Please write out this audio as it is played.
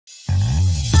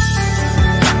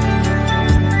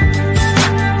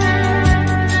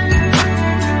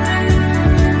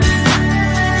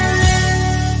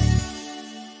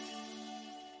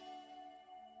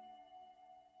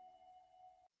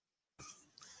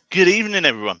Good evening,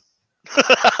 everyone.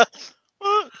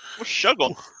 What's Shug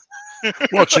on?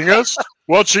 Watching us,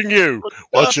 watching you,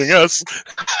 watching us.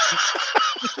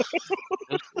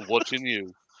 Watching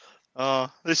you.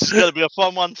 This is going to be a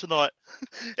fun one tonight.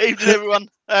 Evening, everyone.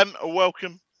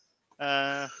 Welcome.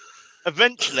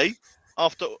 Eventually,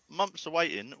 after months of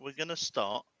waiting, we're going to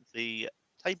start the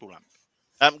table lamp.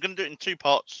 I'm going to do it in two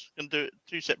parts. Going to do it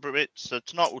two separate bits. So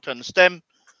tonight we'll turn the stem.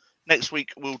 Next week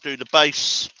we'll do the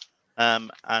base,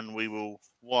 and we will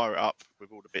wire it up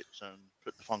with all the bits and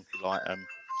put the funky light.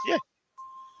 Yeah.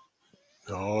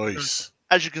 Nice.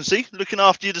 As you can see, looking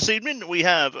after you this evening, we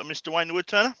have Mr. Wayne the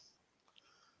Woodturner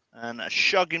and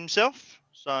Shug himself.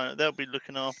 So they'll be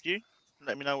looking after you.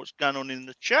 Let me know what's going on in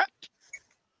the chat.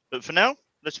 But for now,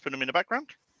 let's put them in the background.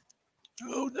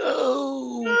 Oh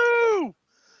no! No!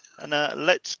 And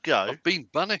let's go. I've been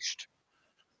banished.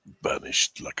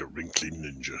 Banished like a wrinkly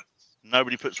ninja.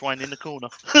 Nobody puts Wayne in the corner.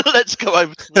 Let's go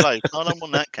over to the lake. I don't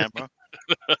want that camera.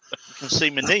 You can see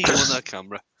my knees. I want that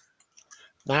camera.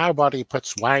 Nobody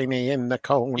puts Wayne in the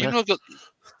corner. You've not got.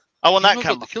 I want that You've not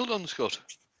camera. got the kilt on, Scott.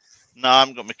 No, I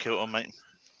haven't got my kilt on, mate.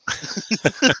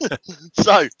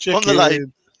 So, on the lathe.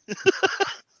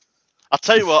 I'll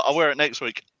tell you what, I'll wear it next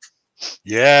week.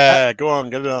 Yeah, go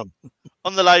on, get it on.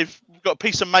 On the lathe, we've got a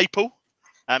piece of maple.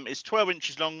 It's 12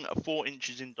 inches long, 4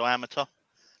 inches in diameter.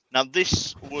 Now,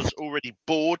 this was already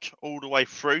bored all the way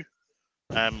through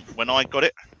when I got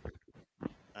it.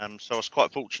 So I was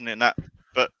quite fortunate in that.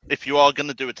 But if you are going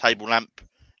to do a table lamp,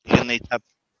 you're going to need to have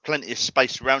plenty of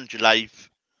space around your lathe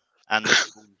and the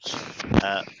tools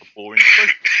for boring through.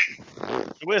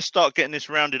 So we'll start getting this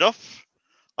rounded off.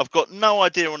 I've got no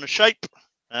idea on the shape.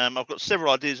 I've got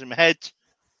several ideas in my head.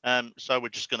 So we're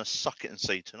just going to suck it and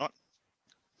see tonight.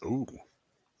 Ooh.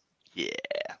 Yeah.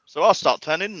 So I'll start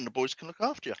turning and the boys can look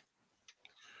after you.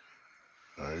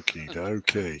 Okie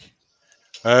dokie.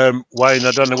 Wayne,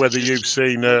 I don't know whether you've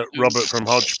seen Robert from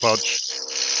Hodgepodge.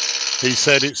 He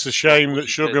said it's a shame that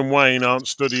Shug and Wayne aren't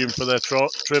studying for their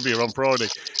trivia on Friday.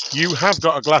 You have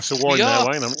got a glass of wine there,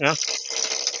 Wayne, haven't you?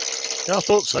 Yeah, I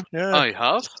thought so. Yeah. I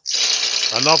have.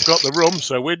 And I've got the rum,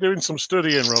 so we're doing some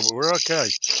studying, Robert. We're okay.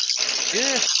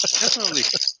 Yeah, definitely.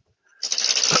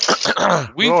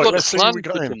 We've got a plan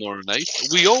for tomorrow night.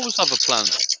 We always have a plan.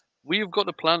 We've got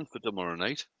a plan for tomorrow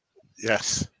night.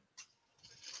 Yes.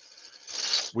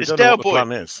 We don't know what the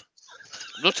plan is.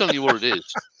 I'm not telling you what it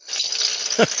is.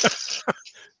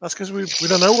 That's because we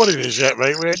don't know what it is yet,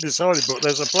 mate. We ain't decided, but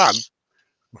there's a plan.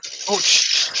 Oh,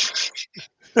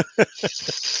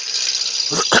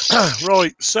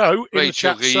 right, so in the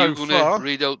chat so far,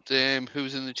 read out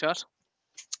who's in the chat?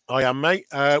 I am, mate.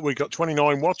 We've got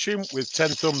 29 watching with 10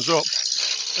 thumbs up.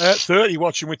 30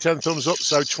 watching with 10 thumbs up,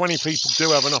 so 20 people do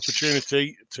have an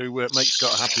opportunity to make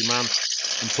Scott a happy man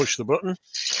and push the button.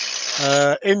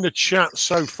 In the chat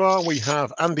so far, we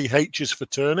have Andy H's for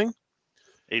turning.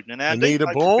 Evening, Andy. Anita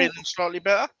Ball. Feeling slightly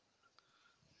better?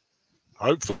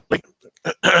 Hopefully.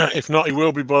 If not, he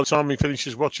will be by the time he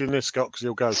finishes watching this, Scott, because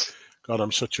he'll go, God,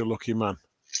 I'm such a lucky man.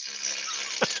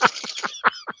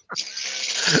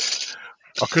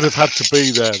 I could have had to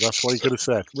be there. That's what he could have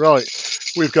said. Right.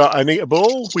 We've got Anita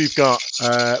Ball. We've got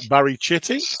Barry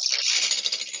Chitty.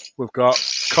 We've got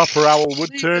Copper Owl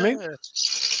Woodturning.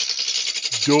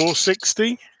 Door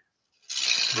 60.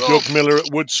 Rob. Doug Miller at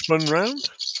Wood Spun Round.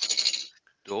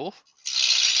 Door.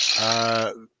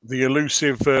 The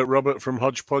elusive Robert from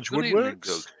Hodgepodge Good Woodworks.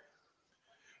 Evening,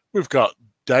 We've got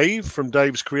Dave from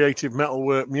Dave's Creative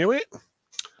Metalwork Mewit.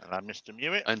 Hello, Mr.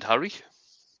 Mewit. And Harry.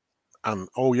 And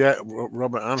oh yeah,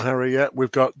 Robert and Harry. Yeah,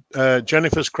 we've got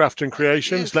Jennifer's Craft and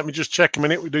Creations. Yes. Let me just check a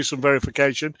minute. We do some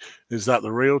verification. Is that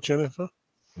the real Jennifer?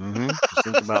 Just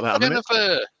think about that a minute.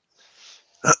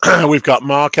 Jennifer. We've got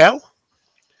Mark L.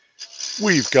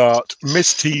 We've got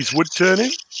Miss T's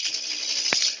Woodturning.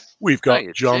 We've got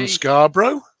John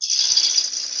Scarborough.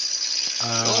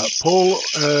 Paul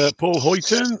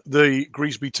Hoyton, the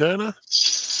Greasby Turner.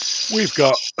 We've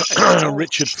got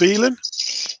Richard Phelan.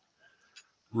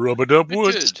 Rubber Dub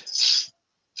Wood.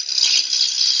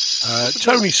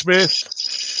 Tony Smith.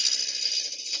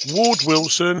 Ward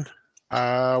Wilson.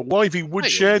 Wivey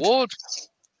Woodshed. Ward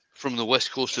from the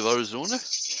west coast of Arizona.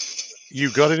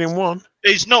 You got it in one.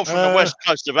 He's not from the west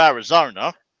coast of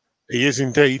Arizona. He is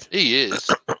indeed. He is.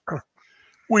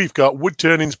 We've got Wood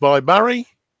Turnings by Barry.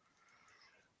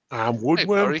 And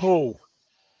Woodworm Paul.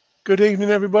 Good evening,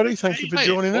 everybody. Thank you for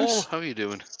joining us. How are you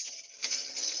doing?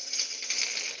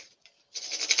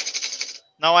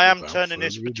 Now I am turning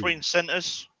this between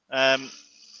centres. So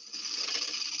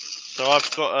I've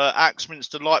got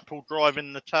Axminster Lightpool drive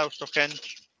in the tailstock end.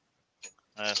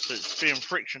 So it's being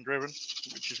friction driven,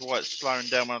 which is why it's slowing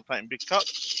down when I'm taking big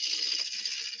cuts.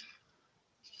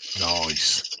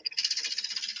 Nice.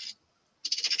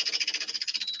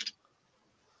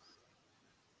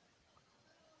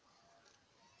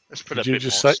 Let's put Did a you bit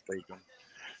just more say- speed on.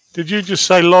 Did you just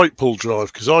say light pull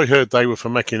drive? Because I heard they were for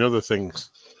making other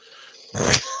things.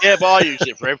 Yeah, but I use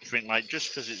it for everything, mate.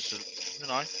 Just because it's, you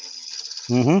know.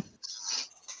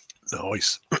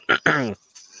 Nice.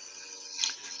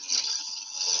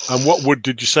 And what wood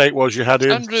did you say it was you had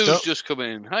in? Andrew's Scott? just come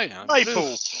in. Hi, Andrew.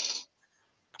 Maple.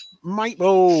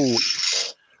 Maple.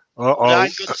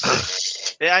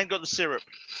 It ain't got the syrup.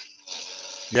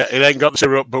 Yeah, it ain't got the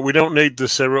syrup, but we don't need the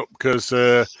syrup because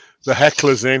the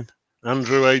heckler's in.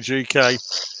 Andrew AGK.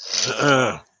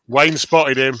 Wayne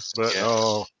spotted him, but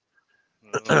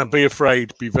be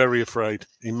afraid. Be very afraid.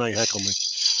 He may heckle me.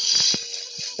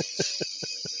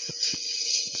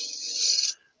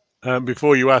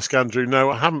 Before you ask, Andrew,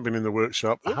 no, I haven't been in the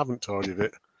workshop. I haven't tidied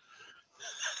it.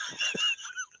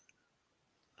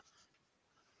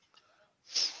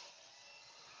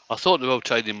 I thought about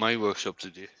tidying my workshop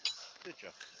today. Did you?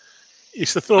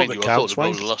 It's the thought Mind that you, I counts, thought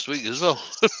about Wayne. it last week as well.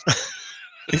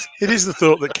 It is the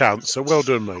thought that counts. So well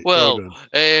done, mate. Well, done.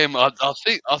 I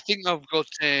think I've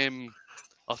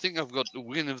got the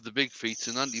win of the big feats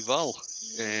and Andy Val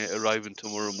arriving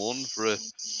tomorrow morning for a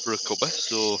cuppa.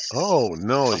 So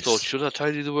nice. I thought, should I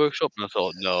tidy the workshop? And I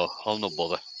thought, no, I'll not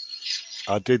bother.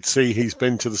 I did see he's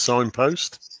been to the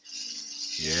signpost.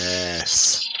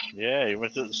 Yes. Yeah, he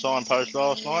went to the signpost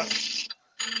last night.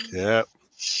 Yeah.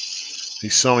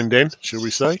 He's signed in, shall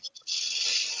we say?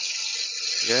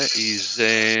 Yeah, he's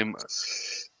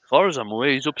as far as I'm aware,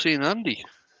 he's up seeing Andy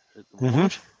at the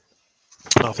moment.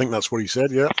 I think that's what he said,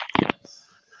 yeah.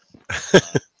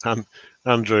 And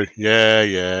Andrew,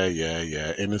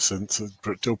 yeah. Innocent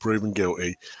until proven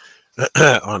guilty.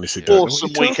 Honestly, don't know what Awesome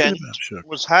you're talking weekend about, sure.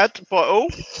 was had by all.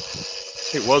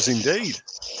 It was indeed.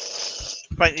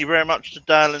 Thank you very much to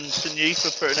Dale and Sinyi for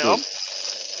putting it on.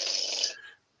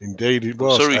 Indeed, it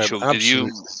was. Sorry, Chuck.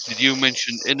 Did you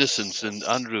mention Innocence and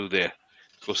Andrew there?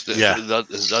 Because that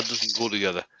doesn't go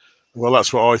together. Well,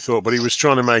 that's what I thought, but he was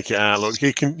trying to make it out. Look,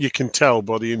 you can tell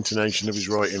by the intonation of his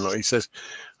writing. Like he says,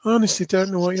 "Honestly, don't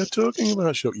know what you're talking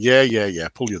about." Chuck. Yeah.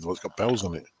 Pull the other one. It's got bells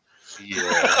on it.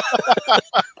 Yeah.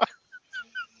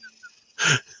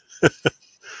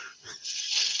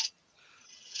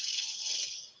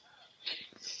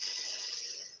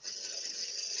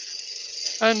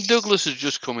 And Douglas has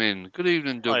just come in. Good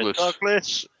evening, Douglas. Hi,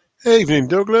 Douglas. Evening,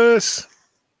 Douglas.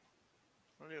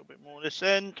 A little bit more this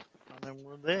end, and then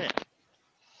we're there.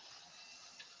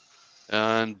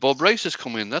 And Bob Race has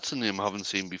come in. That's a name I haven't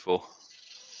seen before.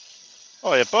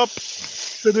 Oh yeah, Bob.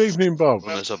 Good evening, Bob.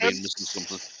 Unless I've been missing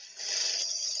something.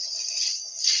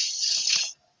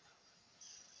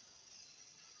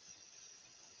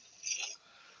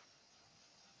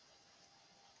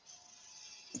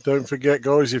 Don't forget,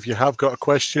 guys, if you have got a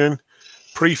question,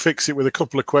 prefix it with a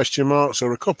couple of question marks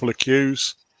or a couple of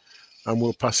Qs, and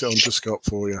we'll pass it on to Scott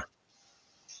for you.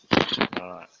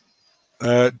 All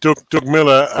right. Doug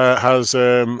Miller has,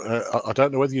 I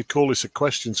don't know whether you'd call this a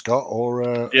question, Scott, or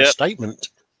a statement.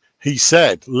 He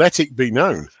said, let it be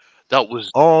known.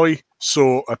 I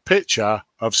saw a picture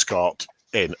of Scott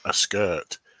in a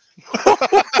skirt.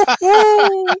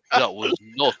 That was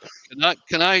not.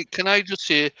 Can I just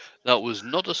say that was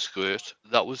not a skirt?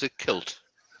 That was a kilt.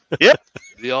 Yep.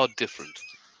 They are different.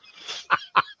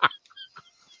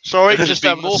 Sorry, If there'd just been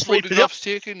having more a sleep. photographs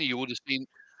taken, you would have seen.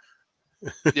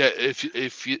 Yeah, if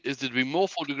there'd been more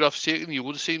photographs taken, you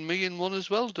would have seen me in one as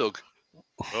well, Doug.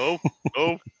 Oh,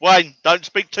 Wayne, don't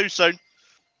speak too soon.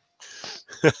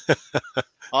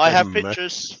 I have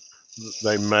pictures.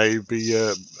 They may be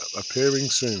appearing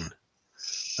soon.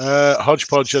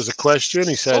 Hodgepodge has a question.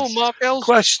 He said, "Oh, Mark L's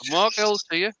question. Mark L's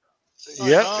here."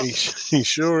 Yeah, he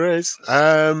sure is.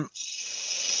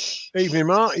 Evening,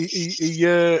 Mark. He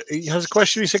has a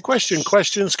question. He said, question,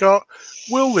 Scott.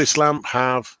 Will this lamp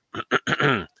have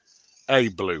a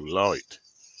blue light?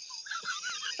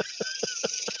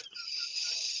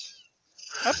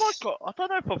 Have I got? I don't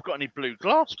know if I've got any blue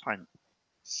glass paint.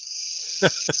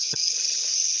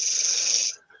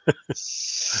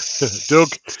 Doug,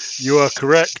 you are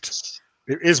correct.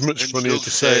 It is much And funnier Doug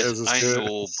to say it said, as a skirt. I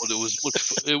know, but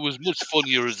it was much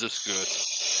funnier as a skirt.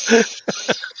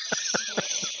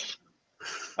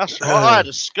 That's right. I had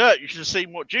a skirt. You should have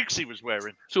seen what Jigsy was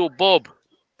wearing. So, Bob,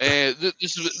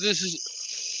 this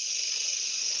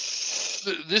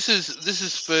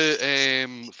is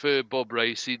for Bob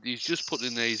Rice. He's just put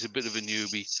in there. He's a bit of a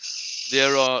newbie.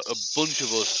 There are a bunch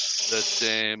of us that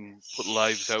put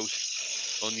lives out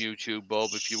on YouTube,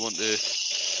 Bob. If you want to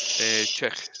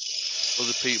check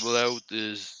other people out,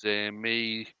 there's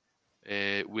me,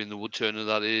 win the woodturner.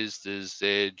 That is. There's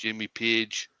Jimmy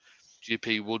Page,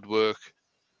 GP Woodwork,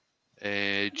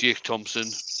 Jake Thompson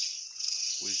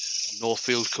with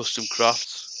Northfield Custom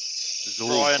Crafts. There's a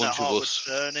whole bunch of us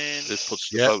that put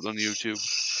stuff out on YouTube.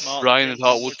 Mark Brian at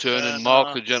Heart Woodturner, Woodturning,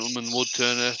 Mark the Gentleman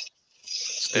Woodturner,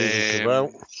 Stephen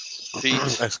Cavell, Pete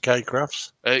SK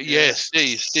Crafts.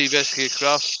 Steve SK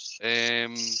Crafts,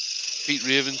 Pete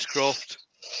Ravenscroft.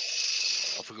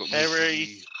 I forgot my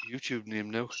YouTube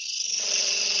name now.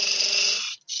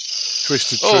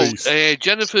 Twisted Trees.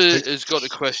 Jennifer has got a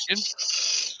question.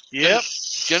 Yep.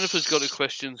 Jennifer's got a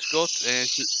question, Scott.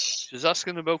 She's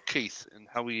asking about Keith and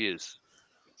how he is.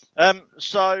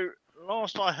 So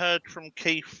last I heard from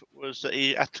Keith was that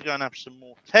he had to go and have some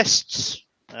more tests.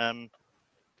 I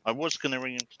was going to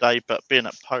ring him today, but being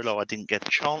at Polo, I didn't get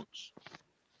a chance.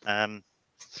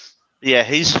 Yeah,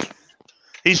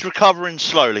 he's recovering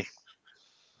slowly,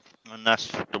 and that's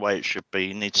the way it should be.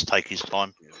 He needs to take his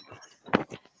time.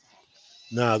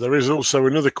 Now, there is also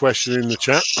another question in the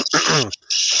chat.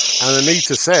 And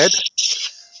Anita said,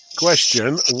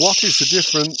 question, what is the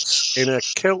difference in a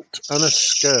kilt and a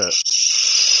skirt?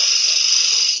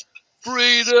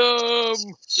 Freedom!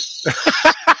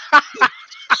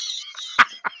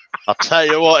 I'll tell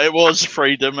you what, it was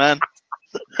freedom, man.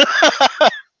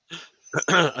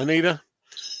 Anita,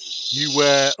 you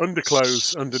wear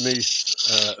underclothes underneath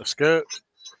a skirt.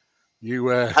 You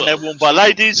wear... And they're worn by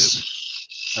ladies.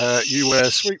 You wear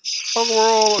sweet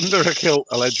overall under a kilt,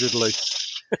 allegedly.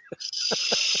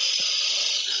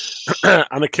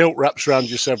 And a kilt wraps around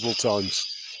you several times.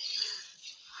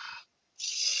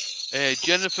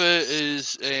 Jennifer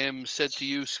is said to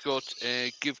you, Scott,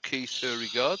 give Keith her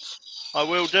regards. I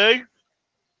will do.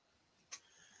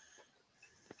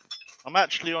 I'm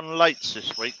actually on lates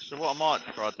this week, so what I might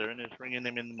try doing is ringing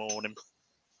him in the morning.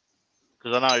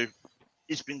 Because I know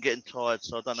he's been getting tired,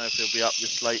 so I don't know if he'll be up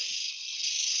this late.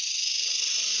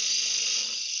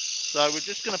 So we're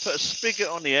just going to put a spigot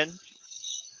on the end.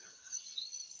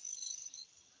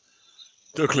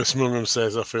 Douglas Mungham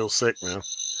says, I feel sick now.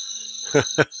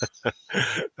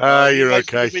 You're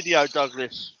okay. Video,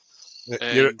 Douglas.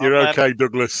 You're okay,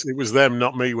 Douglas. It was them,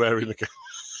 not me wearing the...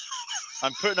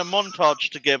 I'm putting a montage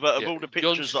together of all the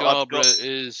pictures that I've got.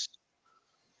 Is...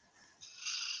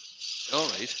 All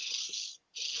right.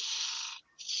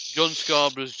 John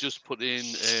Scarborough's just put in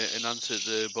an answer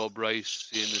to Bob Rice,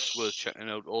 saying it's worth checking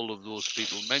out all of those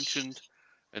people mentioned,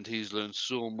 and he's learned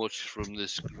so much from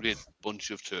this great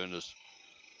bunch of turners.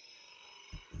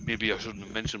 Maybe I shouldn't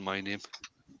have mentioned my name.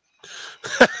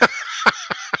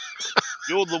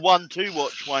 You're the one to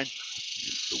watch, Wayne.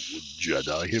 The Wood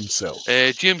Jedi himself.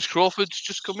 James Crawford's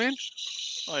just come in.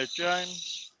 Hi,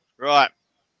 James. Right.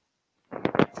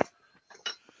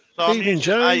 So Evening,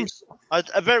 James.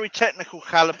 A very technical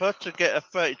caliper to get a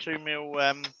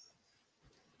 32mm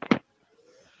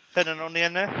tenon on the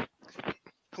end there.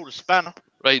 Called a spanner.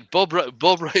 Right, Bob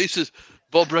Rice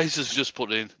has just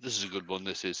put in. This is a good one.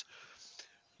 This is.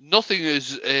 Nothing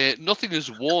is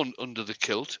worn under the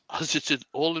kilt, as it's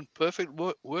all in perfect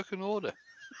working order.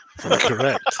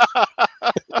 Correct.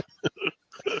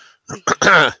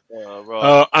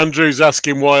 Right. Andrew's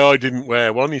asking why I didn't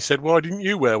wear one. He said, "Why didn't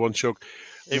you wear one, Chuck?"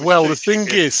 Well, the thing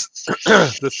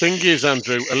is,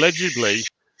 Andrew, allegedly,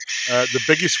 the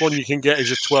biggest one you can get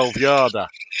is a 12-yarder,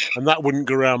 and that wouldn't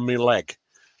go around my leg.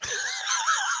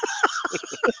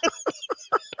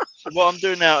 So what I'm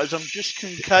doing now is I'm just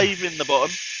concaving the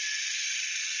bottom.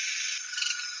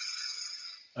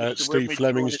 Steve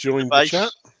Fleming's joined the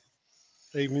chat.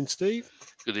 Evening, Steve.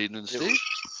 Good evening, Steve.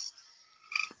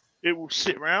 It will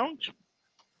sit round.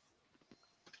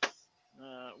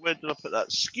 Where did I put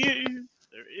that skew?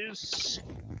 There it is.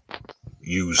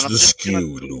 Use the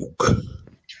skew, Luke.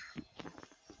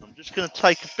 I'm just going to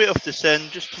take a bit off this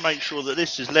end just to make sure that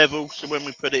this is level, so when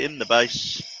we put it in the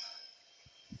base.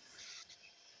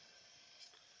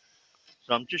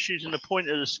 So I'm just using the point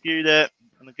of the skew there,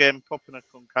 and again, popping a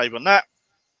concave on that.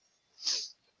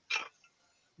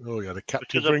 Oh, you had a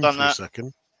captive ring for a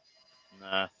second.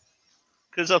 Nah.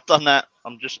 Because I've done that,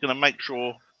 I'm just going to make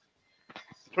sure,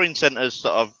 between centres,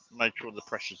 that I've made sure the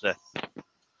pressure's there.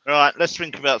 Right, let's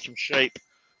think about some shape.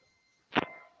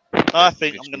 I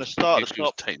think I'm going to start at the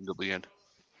top. Tightened up again.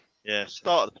 Yeah,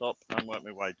 start at the top and work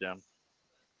my way down.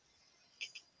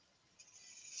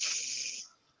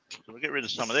 So we'll get rid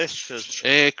of some of this. Cause...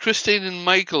 Christine and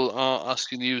Michael are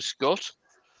asking you, Scott,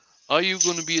 are you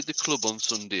going to be at the club on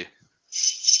Sunday?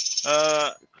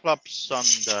 Club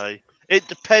Sunday. It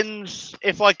depends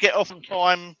if I get off on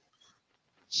time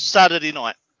Saturday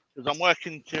night, because I'm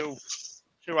working till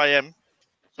 2 AM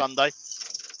Sunday.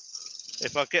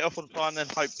 If I get off on time, then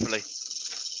hopefully.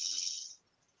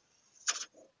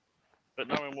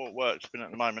 but knowing what work's been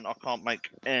at the moment, I can't make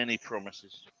any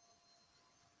promises.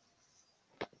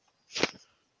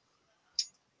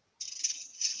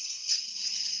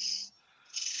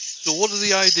 So what are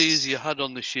the ideas you had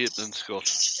on the shape then, Scott?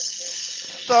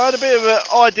 So I had a bit of an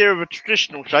idea of a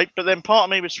traditional shape, but then part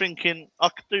of me was thinking I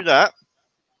could do that,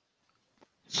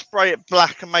 spray it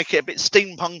black and make it a bit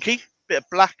steampunky, bit of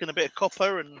black and a bit of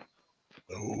copper, and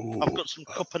I've got some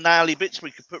copper naily bits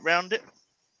we could put round it.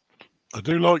 I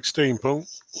do like steampunk,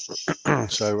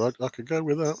 so I could go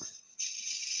with that.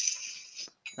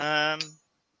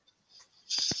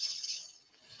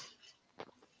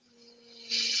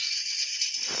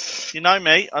 You know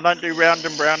me, I don't do round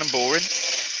and brown and boring.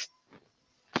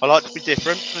 I like to be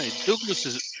different. Right,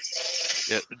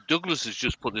 Douglas has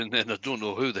just put in there, and I don't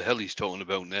know who the hell he's talking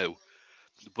about now,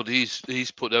 but he's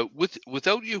put out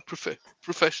without you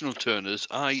professional turners,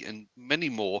 I and many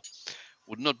more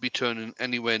would not be turning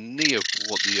anywhere near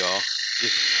what they are,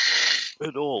 if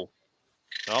at all.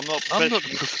 I'm not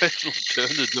a professional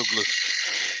turner, Douglas.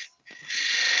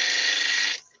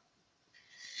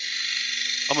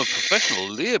 I'm a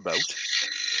professional layabout.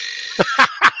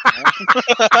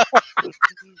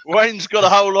 Wayne's got a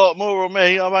whole lot more on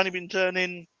me. I've only been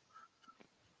turning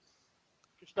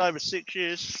just over 6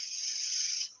 years.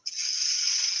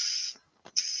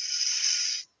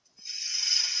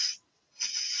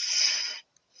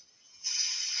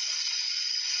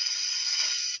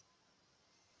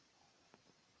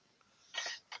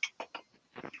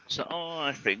 So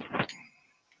I think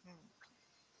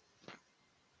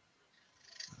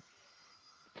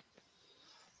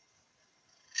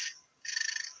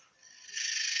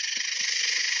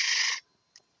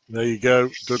there you go.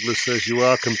 Douglas says you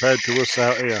are compared to us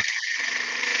out here.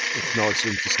 It's nice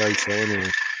of him to say so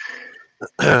anyway.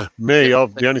 Me,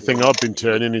 the only thing I've been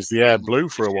turning is the air blue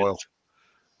for a while.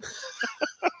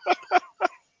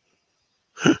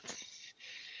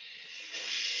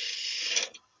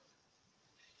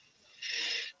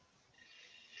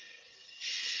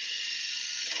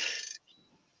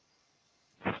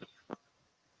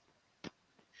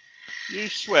 you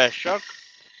swear, Shug.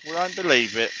 We won't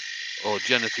believe it. Oh,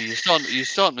 Jennifer, you're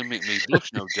starting to make me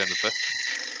blush now, Jennifer.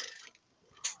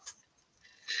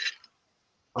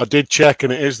 I did check,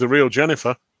 and it is the real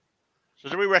Jennifer. So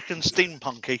do we reckon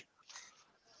steampunky?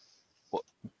 Well,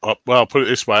 I'll put it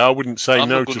this way: I wouldn't say I'm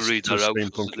no not to going to read that out.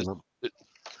 steampunking.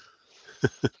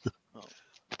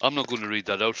 I'm not going to read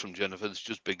that out from Jennifer. It's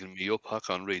just bigging me up. I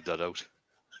can't read that out.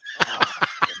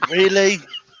 Really?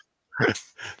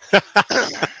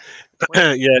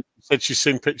 Yeah, she said she's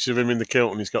seen pictures of him in the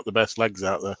kilt, and he's got the best legs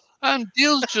out there. And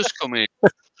Dale's just come in.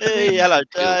 Hey, hello,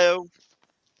 Dale.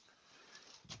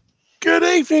 Good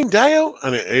evening, Dale.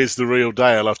 And it is the real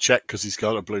Dale. I've checked because he's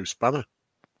got a blue spanner.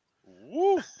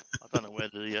 Ooh, I don't know where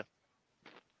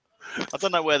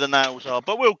the nails are,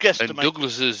 but we'll guess. And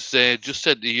Douglas has just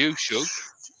said to you, Shug.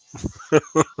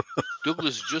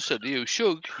 Douglas has just said to you,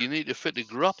 Shug, you need to fit a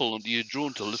grapple onto your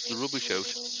drone to lift the rubbish out.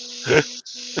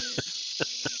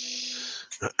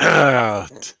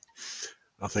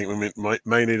 I think we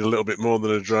may need a little bit more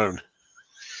than a drone.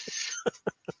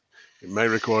 It may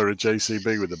require a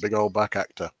JCB with a big old back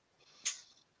actor.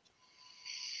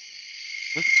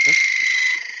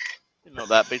 You're not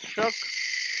that big, Shug.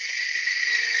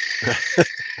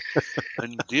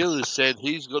 And Dale has said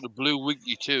he's got a blue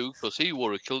wiggy too, because he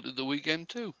wore a kilt at the weekend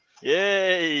too.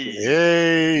 Yay!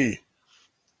 Yay!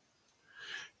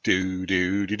 Do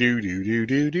do do do do do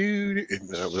do do.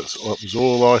 That was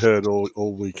all I heard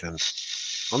all weekend.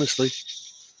 Honestly.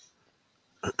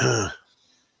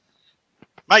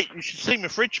 Mate, you should see my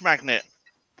fridge magnet.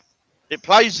 It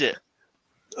plays it.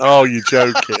 Oh, you're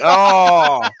joking.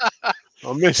 Oh,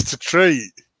 I missed a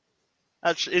treat.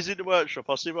 Actually, is it the workshop?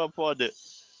 I'll see if I can find it.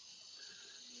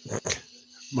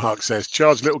 Mark says,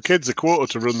 charge little kids a quarter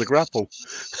to run the grapple.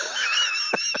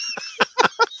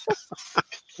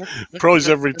 Prize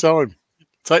every time.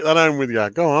 Take that home with you.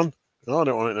 Go on. Oh, I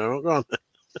don't want it now. Go on.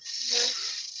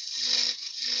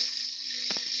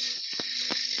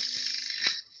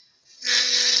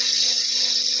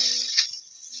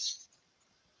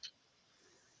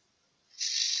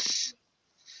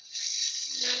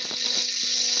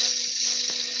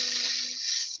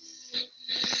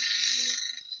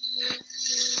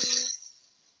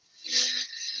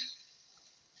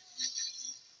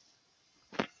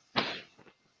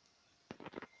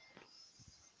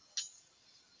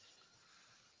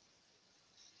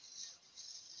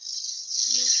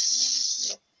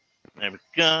 There we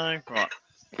go. Right.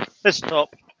 Let's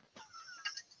stop.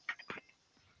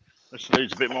 Let's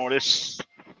lose a bit more of this.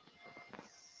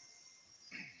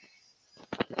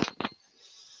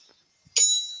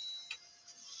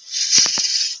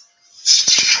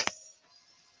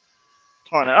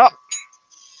 Tying it up.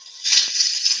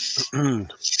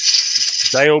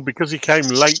 Dale, because he came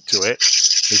late to it,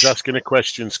 is asking a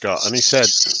question, Scott, and he said,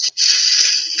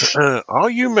 "Are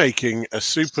you making a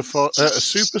supersized,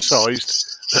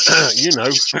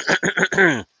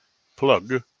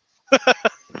 plug?"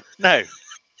 No.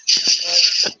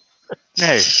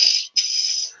 No.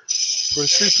 For a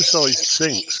supersized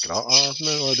sink, Scott, I have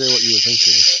no idea what you were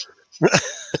thinking.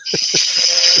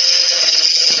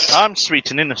 I'm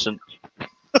sweet and innocent.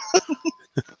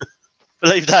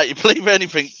 Believe that. You believe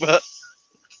anything, but...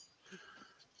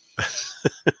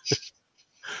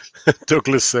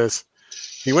 Douglas says,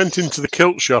 he went into the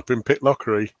kilt shop in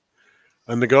Pitlochry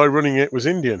and the guy running it was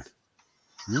Indian.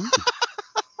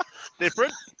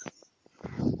 Different.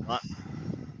 Right.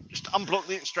 Just unblock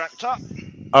the extractor.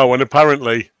 Oh, and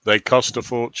apparently they cost a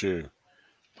fortune.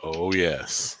 Oh,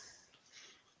 yes.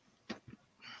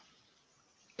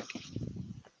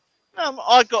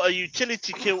 I got a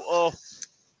utility kilt off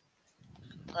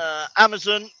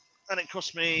Amazon, and it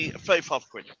cost me 35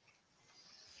 quid.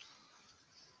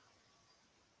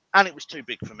 And it was too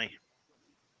big for me.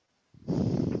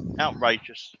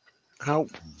 Outrageous.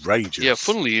 Outrageous. Yeah,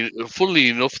 funnily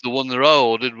enough, the one that I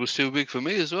ordered was too big for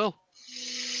me as well.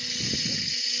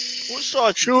 What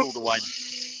size is all the way?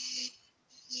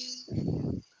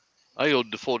 I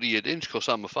ordered the 48-inch because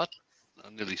I'm a fat. I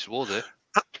nearly swore there.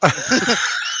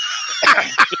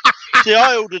 See,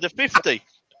 I ordered a 50.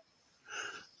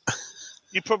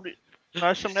 You probably...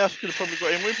 No, somebody else could have probably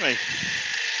got in with me.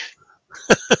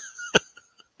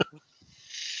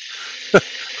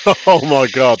 Oh my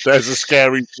God, there's a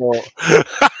scary thought.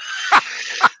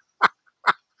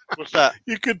 What's that?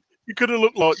 You could have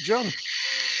looked like John.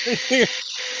 He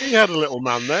had a little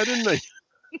man there, didn't he?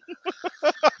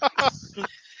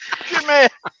 Jimmy!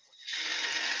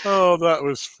 Oh, that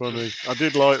was funny. I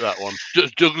did like that one.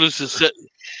 Douglas has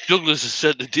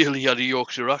said the deal he had a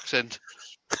Yorkshire accent.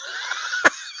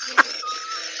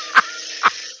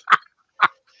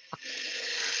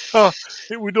 Oh,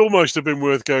 it would almost have been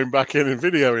worth going back in and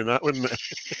videoing that, wouldn't it?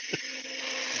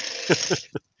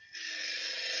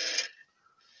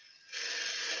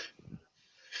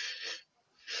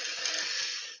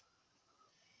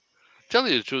 Tell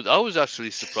you the truth, I was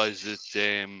actually surprised at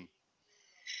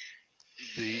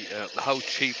how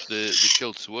cheap the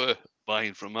kilts were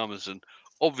buying from Amazon.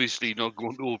 Obviously, not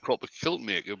going to a proper kilt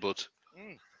maker, but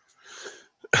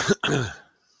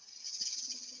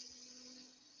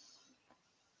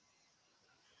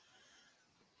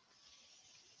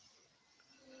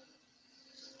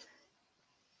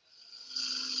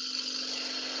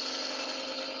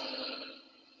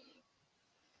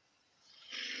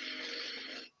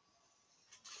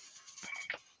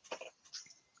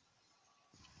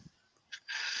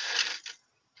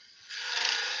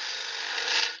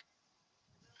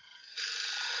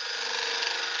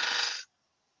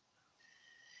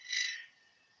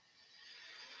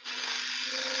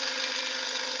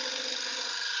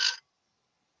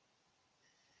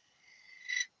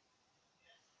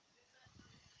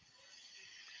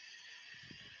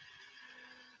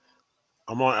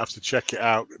I might have to check it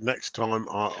out next time.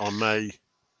 I may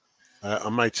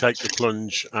take the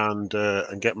plunge and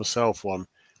get myself one,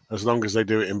 as long as they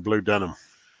do it in blue denim.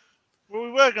 Well,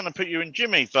 we were going to put you in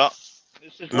Jimmy, but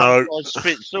this is No. one size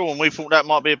fits all, and we thought that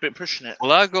might be a bit pushing it.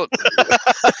 well, I got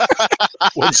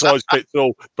One size fits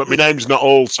all, but my name's not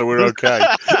all, so we're okay.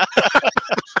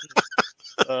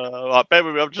 Right, bear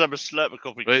with me. I'm just having a slurp of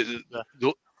coffee. right,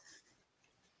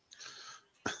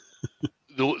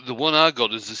 the one I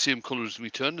got is the same colour as me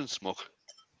turning smock.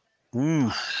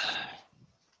 Mm.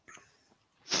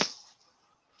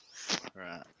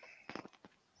 Right.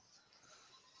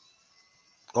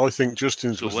 I think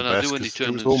Justin's So was when the I best do any because it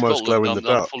turning was in almost glow in Scotland, the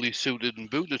I'm dark. fully suited and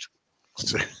booted.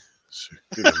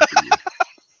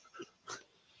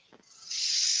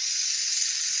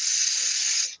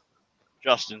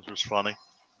 Justin's was funny.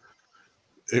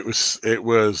 It was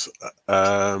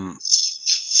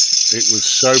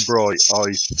so bright.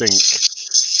 I think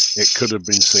it could have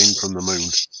been seen from the moon.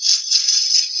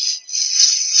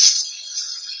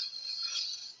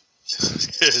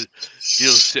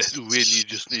 Neil said, "Wayne, you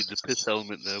just need the piss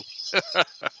helmet now."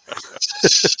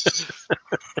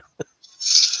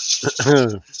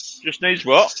 Just needs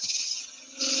what?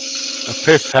 A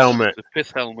pith helmet. The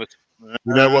piss helmet. You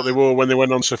know what they wore when they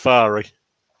went on safari?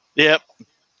 Yep.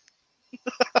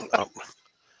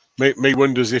 Me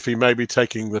wonders if he may be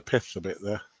taking the pith a bit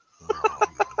there.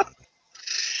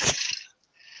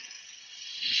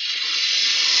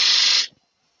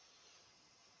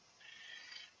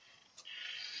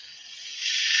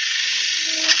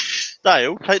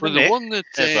 Dale, take Well, the the mic. one that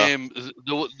Ever.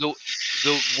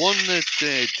 the one that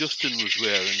Justin was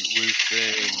wearing was,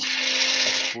 I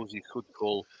suppose you could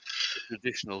call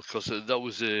traditional, because that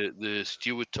was the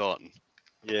Stewart tartan.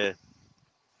 Yeah.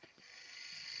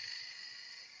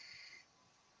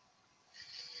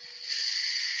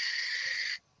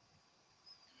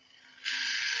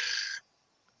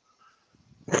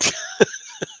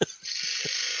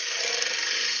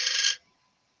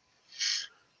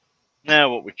 Now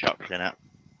what we're chuckling at.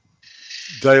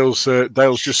 Dale's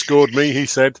just scored me. He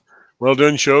said, "Well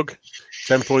done, Shug.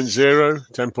 10.0,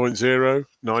 10.0,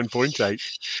 9.8."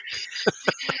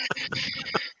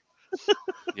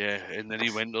 Yeah, and then he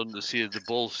went on to see the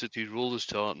Ball City Rollers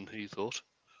tartan, he thought.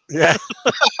 Yeah.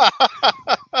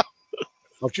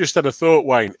 I've just had a thought,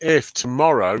 Wayne. If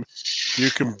tomorrow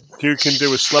you can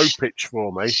do a slow pitch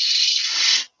for me,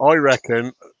 I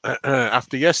reckon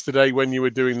after yesterday when you were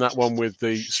doing that one with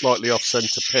the slightly off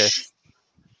centre pith,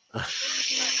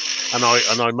 and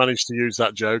I managed to use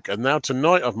that joke, and now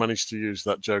tonight I've managed to use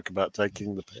that joke about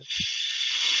taking the pith.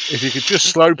 If you could just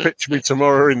slow pitch me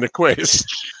tomorrow in the quiz,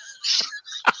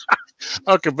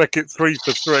 I could make it 3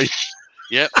 for 3.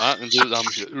 Yep, I can do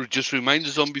that. Just remind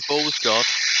us on before we start.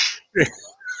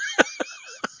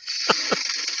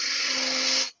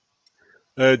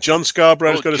 John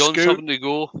Scarborough's got a John's scoot. having to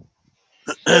go.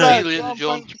 See you later, later,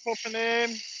 John. Thanks for popping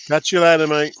in. Catch you later,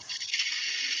 mate.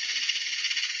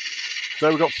 So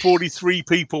we've got 43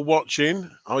 people watching.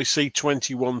 I see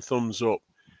 21 thumbs up.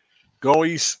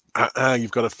 Guys,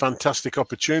 you've got a fantastic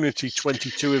opportunity,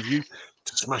 22 of you,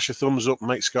 to smash a thumbs up and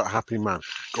make Scott a happy man.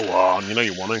 Go on, you know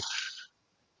you want to.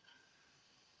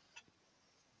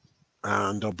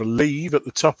 And I believe at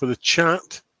the top of the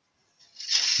chat,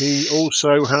 he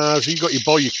also has, he got your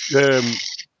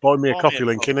buy me a coffee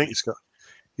link in it. He's got,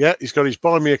 yeah, he's got his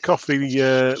buy me a coffee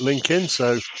link in,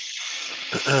 so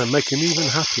make him even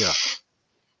happier.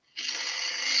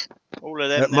 All of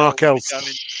them. Mark Elf.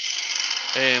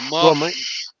 Mark, go on, mate.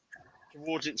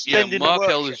 Towards extending Mark the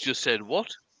L has just said,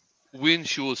 what? Win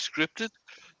show scripted?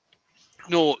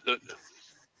 No.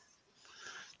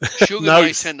 Sugar No, and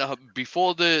I tend to have,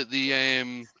 before the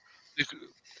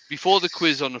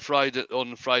quiz on the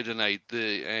Friday night,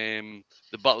 the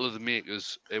Battle of the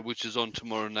Makers, which is on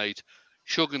tomorrow night,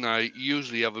 Sugar and I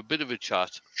usually have a bit of a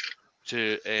chat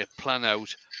to plan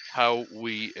out how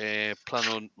we plan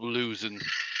on losing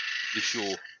the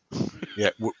show. Yeah,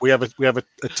 we have a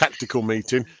tactical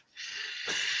meeting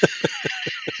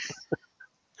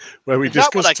where we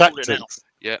discuss tactics.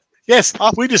 Yeah. Yes,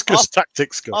 we discuss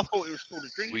tactics. Scott. I thought it was called a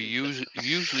drink. We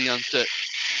usually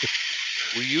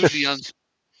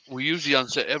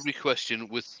answer every question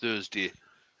with Thursday.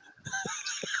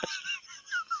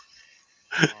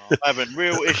 I'm having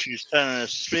real issues turning a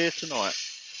sphere tonight.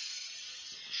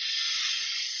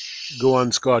 Go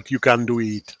on, Scott. You can do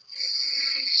it.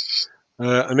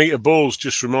 Anita Balls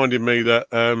just reminded me that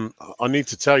I need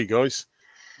to tell you guys,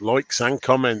 likes and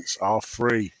comments are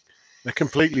free. They're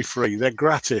completely free. They're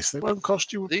gratis. They won't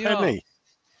cost you a penny.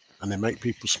 And they make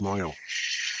people smile.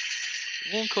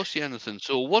 It won't cost you anything.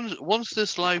 So once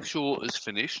this live show is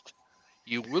finished,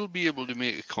 you will be able to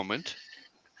make a comment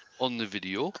on the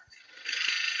video.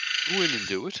 Go in and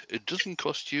do it. It doesn't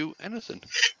cost you anything.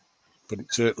 But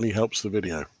it certainly helps the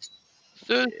video.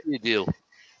 Thursday deal.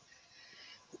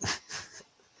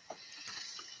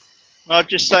 I'll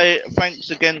just say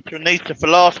thanks again to Anita for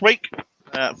last week.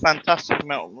 Fantastic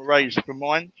amount raised for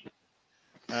mine.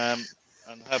 And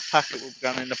her packet will be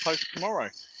going in the post tomorrow.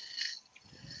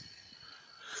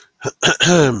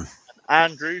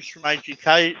 Andrews from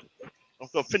AGK.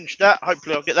 I've got to finish that.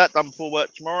 Hopefully I'll get that done before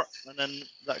work tomorrow. And then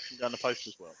that can go in the post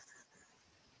as well.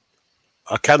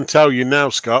 I can tell you now,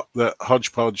 Scott, that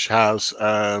Hodgepodge has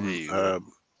an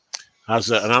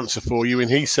answer for you.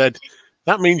 And he said,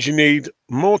 that means you need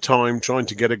more time trying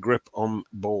to get a grip on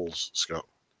balls, Scott.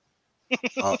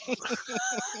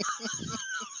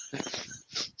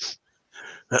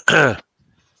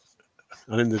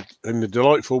 And in the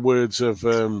delightful words of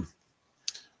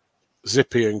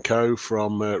Zippy and Co.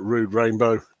 from Rude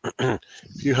Rainbow, if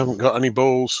you haven't got any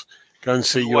balls, go and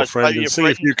see your friend and see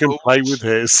if you can play with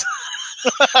his.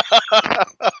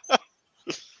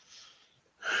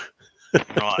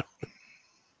 Right.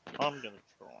 I'm going to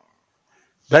try.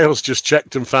 Dale's just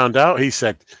checked and found out. He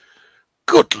said,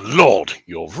 good Lord,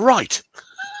 you're right.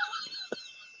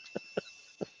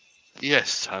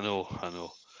 Yes, I know.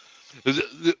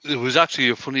 There was actually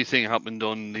a funny thing happened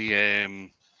on the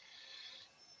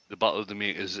Battle of the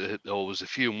Makers. It was a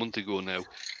few months ago now,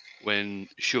 when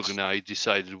Shug and I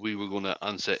decided we were going to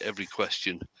answer every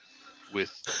question with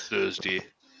Thursday.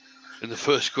 And the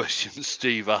first question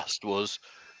Steve asked was,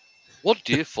 "What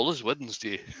day fall is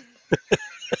Wednesday?"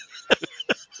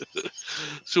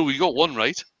 So we got one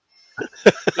right.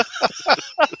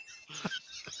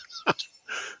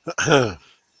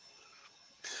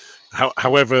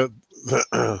 However,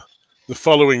 the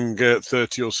following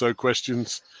 30 or so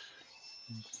questions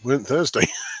weren't Thursday.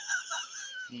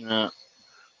 No.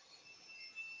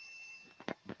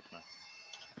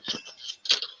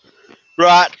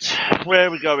 Right, where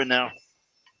are we going now?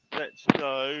 Let's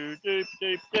go. Doop,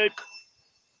 doop, doop.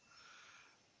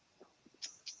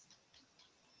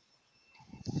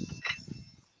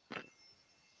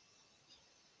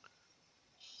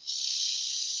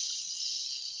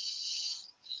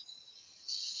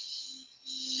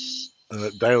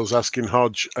 Dale's asking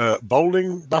Hodge,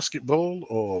 bowling, basketball,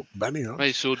 or Benny Hodge?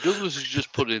 Right, so Douglas has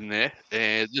just put in there.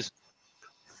 This.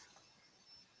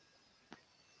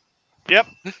 Yep.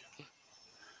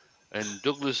 And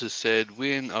Douglas has said,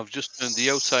 Wayne, I've just turned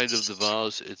the outside of the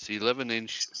vase. It's 11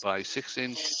 inch by 6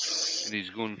 inch. And he's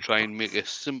going to try and make a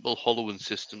simple hollowing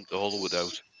system to hollow it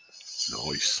out.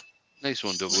 Nice. Nice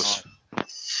one, Douglas. I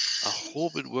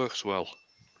hope it works well.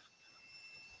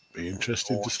 Be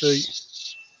interesting to see.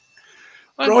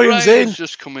 And Brian's Brian in. has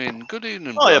just come in. Good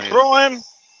evening, Hiya, Brian.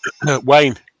 Brian.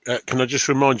 Wayne, can I just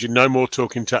remind you, no more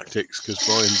talking tactics because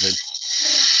Brian's in.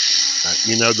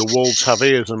 You know, the wolves have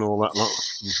ears and all that lot.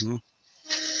 Mm-hmm.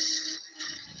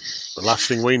 The last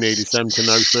thing we need is them to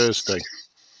know Thursday.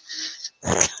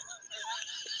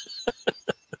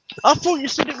 I thought you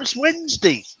said it was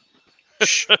Wednesday.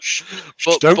 Shh, shh, shh,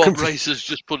 Bob don't Rice has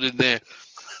just put in there.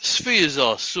 Spheres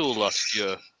are so last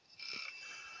year.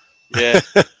 Yeah.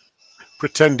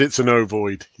 Pretend it's an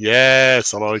ovoid.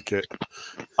 Yes, I like it.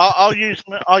 I'll use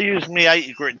me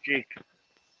 80 grit jig.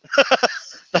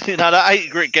 You know, that 80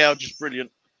 grit gouge is brilliant.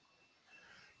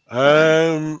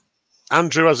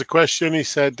 Andrew has a question. He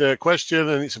said, question,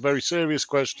 and it's a very serious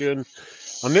question.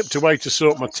 I nipped away to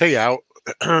sort my tea out.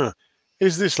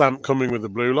 Is this lamp coming with a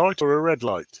blue light or a red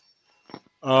light?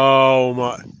 Oh,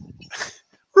 my.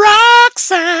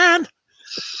 Roxanne!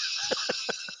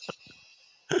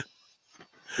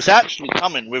 It's actually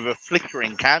coming with a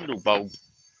flickering candle bulb.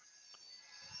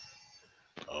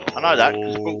 I know that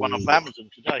because I bought one off Amazon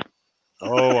today.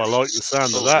 Oh, I like the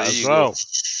sound of Oh, that there as you well. go.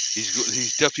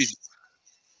 He's definitely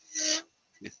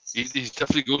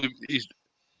going to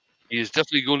he's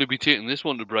definitely going to be taking this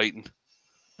one to Brighton.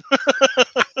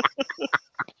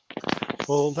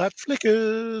 All that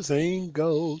flickers ain't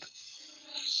gold.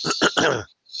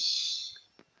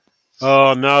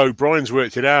 Oh no, Brian's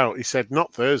worked it out. He said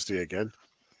not Thursday again.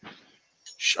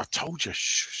 Shh, I told you.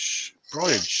 Shh,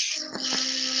 Brian. Shh.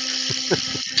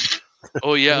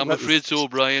 Oh yeah, I'm afraid so,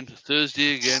 Brian.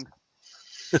 Thursday again.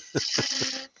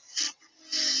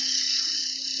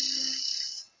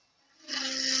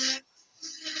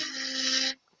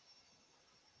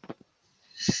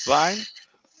 Fine.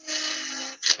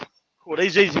 Cool,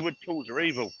 these easy wood tools are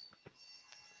evil.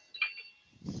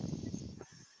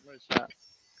 Where's that?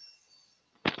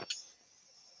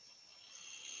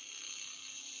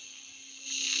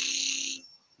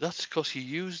 That's because you're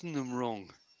using them wrong.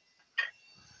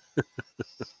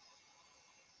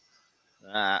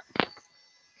 Ah.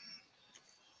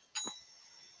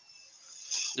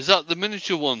 Is that the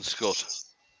miniature one, Scott?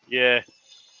 Yeah.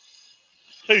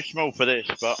 Too small for this,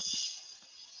 but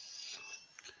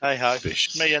hey ho,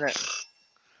 it's me in it.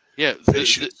 Yeah,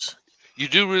 you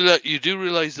do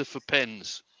realize they're for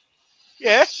pens.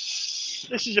 Yeah.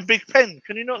 This is a big pen.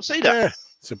 Can you not see that? Yeah,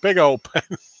 it's a big old pen.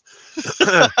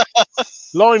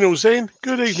 Lionel's in.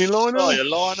 Good evening, Lionel. Hiya,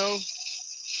 Lionel.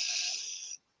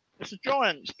 It's a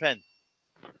giant's pen.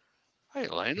 Hey,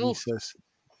 Lionel.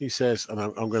 He says, and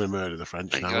I'm going to murder the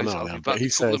French Hey now. guys, I know I'll I be am, back but he in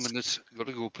a couple of says, minutes. Got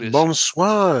to go, please.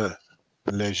 bonsoir,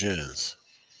 les gens.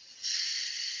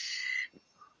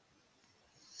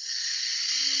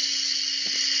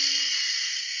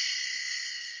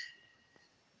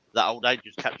 That old age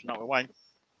is catching up with Wayne.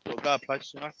 Got to go a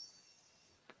place, you know.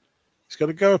 He's got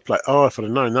to go play. Oh, if I'd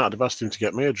have known that, I'd have asked him to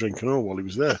get me a drink and all while he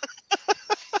was there.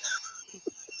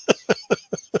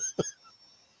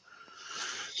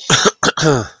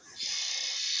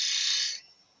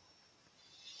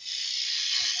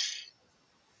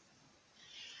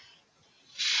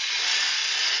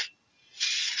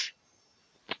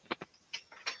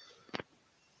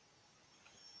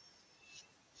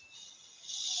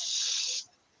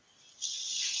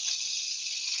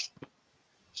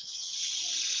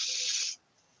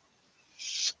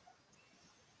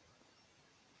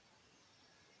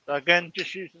 So again,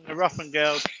 just using the rough and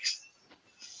gouge.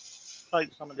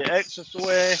 Take some of the excess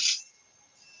away.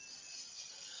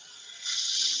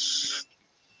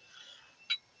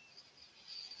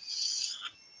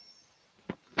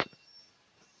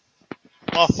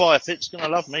 My fire pit's gonna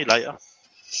love me later.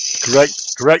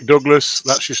 Correct, Douglas.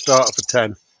 That's your starter for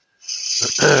 10.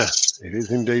 It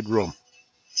is indeed rum.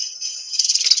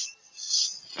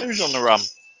 Who's on the rum?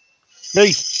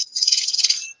 Me.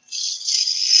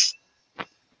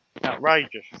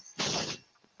 Outrageous.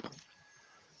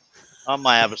 I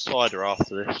may have a cider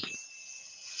after this.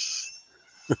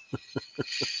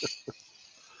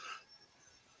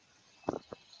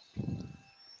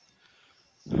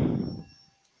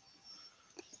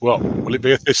 What? Will it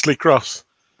be a Thistley Cross?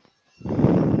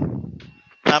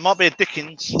 It might be a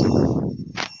Dickens.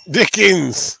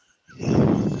 Dickens!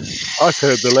 I've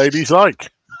heard the ladies like.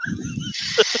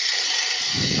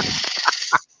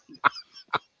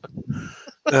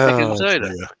 Dickens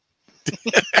cider.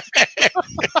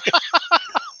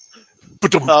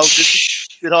 Oh,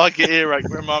 did I get earache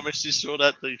when my missus saw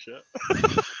that t-shirt?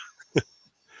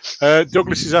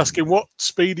 Douglas is asking, what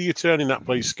speed are you turning at,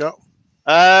 please, Scott?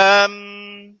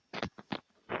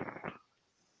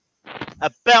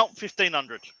 About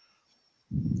 1500.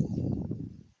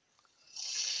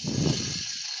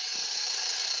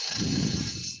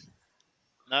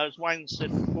 No, as Wayne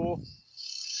said before,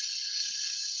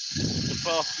 the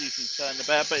faster you can turn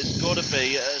about, but it's got to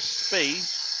be at a speed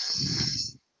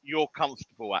you're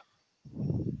comfortable at.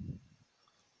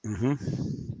 Mm-hmm.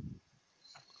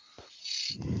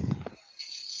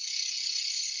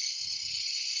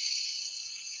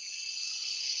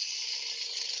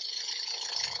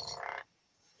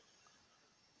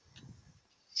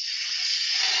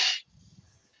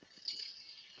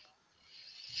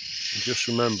 Just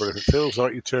remember, if it feels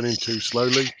like you're turning too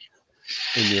slowly,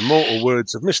 in the immortal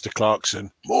words of Mr.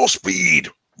 Clarkson, more speed,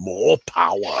 more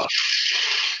power.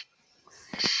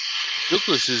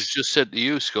 Douglas has just said to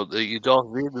you, Scott, that you Darth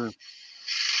Vader.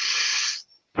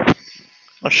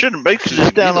 I shouldn't be because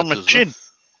it's down on my chin.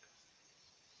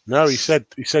 No, he said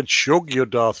shug your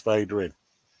Darth Vader in.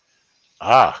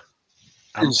 Ah.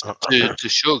 To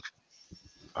shug.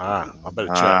 Ah, I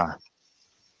better check.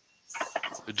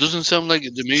 It doesn't sound like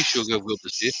it to me, Shug, I've got to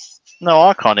say. No,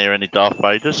 I can't hear any Darth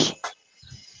Vaders.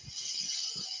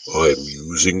 I'm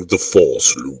using the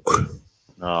Force, Luke.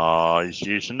 Oh, he's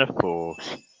using the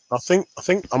Force. I think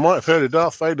I might have heard of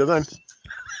Darth Vader then.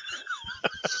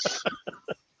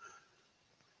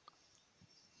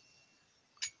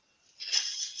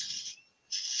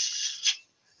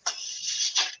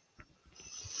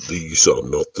 These are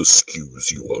not the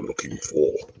skews you are looking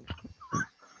for.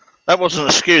 That wasn't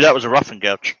a skew, that was a rough and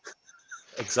gouge.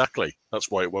 Exactly. That's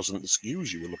why it wasn't the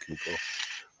skews you were looking for.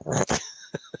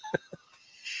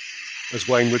 As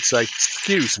Wayne would say,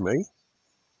 excuse me.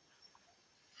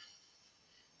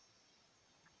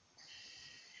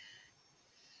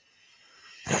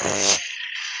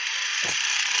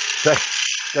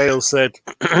 Dale said,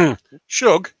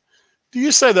 Shug, do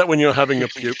you say that when you're having a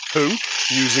poo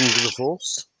using the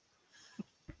Force?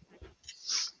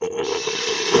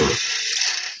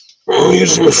 I'm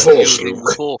using the Force,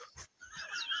 Luke.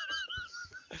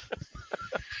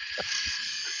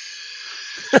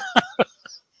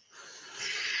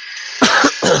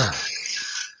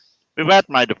 We've had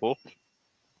May the 4th.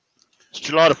 It's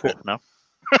July the 4th now.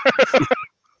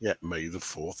 Yeah, May the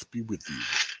 4th be with you.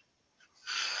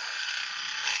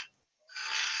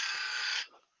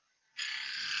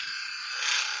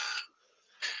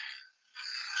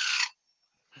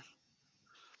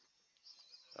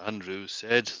 Andrew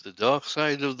said, the dark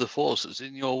side of the Force is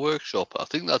in your workshop. I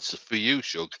think that's for you,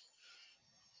 Shug.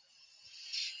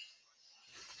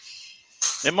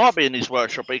 It might be in his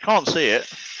workshop, but you can't see it.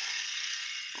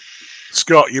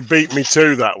 Scott, you beat me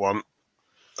to that one.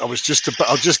 I was just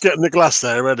getting the glass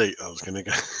there ready. I was going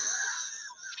to go.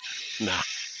 Nah.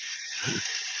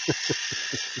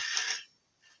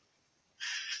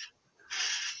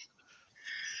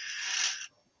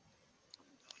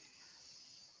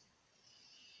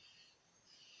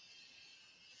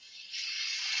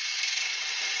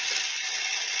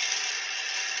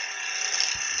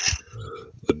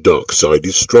 The dark side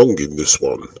is strong in this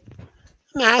one.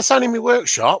 Nah, it's only my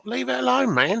workshop. Leave it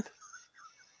alone, man.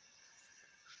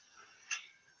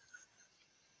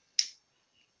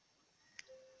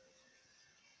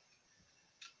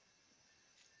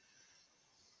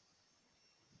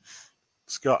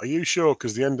 Scott, are you sure?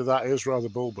 Because the end of that is rather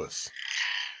bulbous.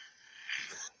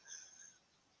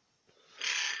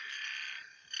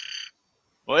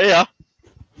 Well, yeah.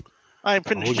 I ain't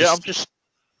finished yet. I'm just...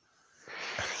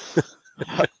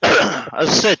 As I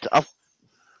said,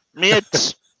 my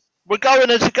head's... We're going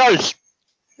as it goes.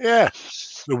 Yeah.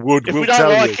 The wood if will we don't tell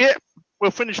like you. it, we'll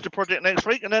finish the project next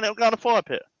week and then it'll go in a fire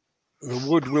pit. The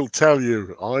wood will tell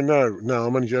you. I know. No,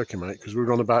 I'm only joking, mate, because we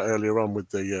were on about earlier on with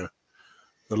the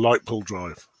light pull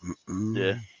drive.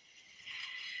 Yeah.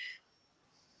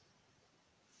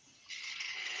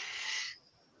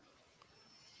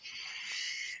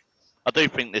 I do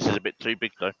think this is a bit too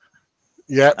big, though.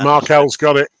 Yeah, Mark L's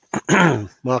got it.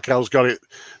 Mark L's got it.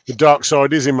 The dark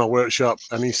side is in my workshop,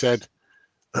 and he said,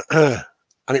 and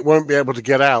it won't be able to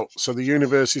get out. So the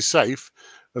universe is safe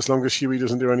as long as Huey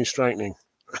doesn't do any straightening.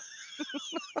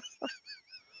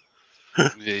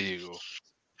 There you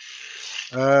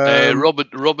go.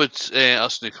 Robert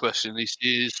asked a question. He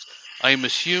says, I'm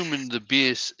assuming the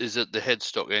base is at the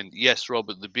headstock end. Yes,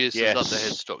 Robert, the base is at the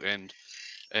headstock end.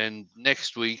 And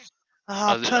next week,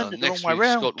 I've turned it the wrong way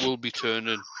round. Scott will be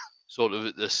turning sort of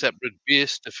a separate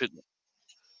base to fit.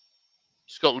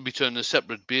 Scott will be turning a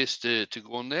separate base to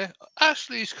go on there.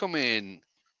 Ashley's coming.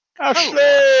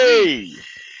 Ashley!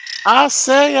 I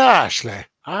say Ashley.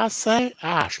 I say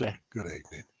Ashley. Good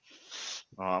evening.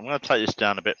 Right, I'm going to take this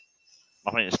down a bit.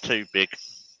 I think it's too big.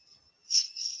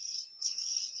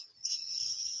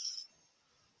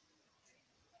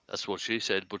 That's what she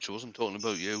said, but she wasn't talking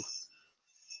about you.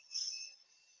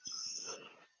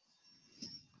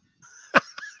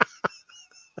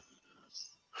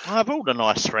 I have all the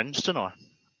nice friends, don't I?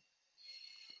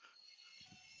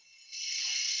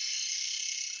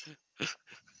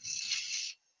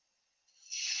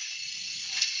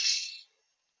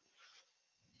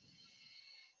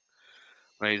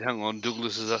 Right, hang on.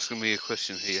 Douglas is asking me a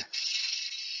question here.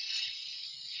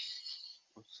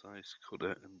 What size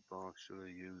cutter and bar should I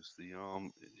use? The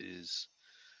arm is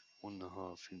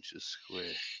 1.5 inches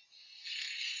square.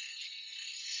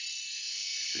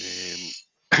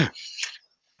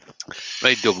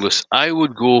 Right, Douglas. I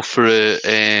would go for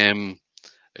a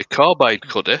carbide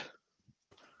cutter.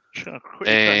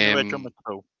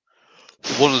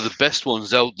 One of the best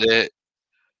ones out there.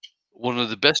 One of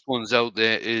the best ones out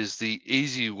there is the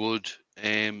Easy Wood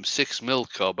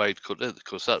 6mm carbide cutter,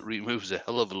 because that removes a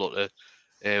hell of a lot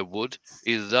of wood.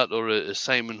 Either that or a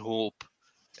Simon Hope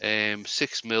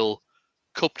 6mm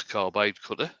cupped carbide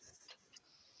cutter.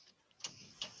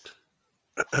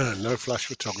 No flash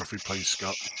photography, please,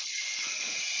 Scott.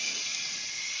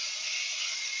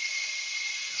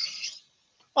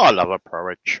 I love a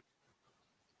porridge.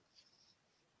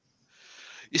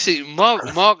 You see,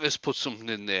 Marcus put something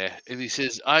in there, and he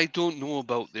says, I don't know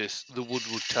about this. The wood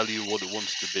would tell you what it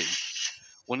wants to be.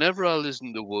 Whenever I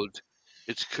listen to wood,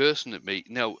 it's cursing at me.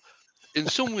 Now, in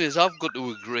some ways, I've got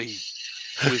to agree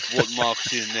with what Mark's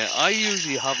saying there. I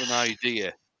usually have an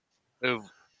idea of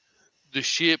the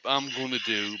shape I'm going to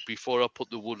do before I put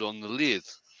the wood on the lathe.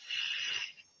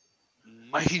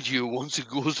 Mind you, once it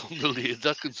goes on the lathe,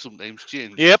 that can sometimes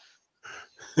change. Yep.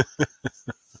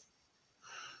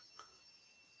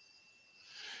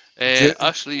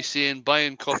 Ashley saying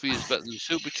buying coffee is better than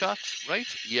super chats, right?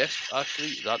 Yes,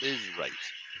 Ashley, that is right.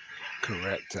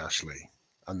 Correct, Ashley.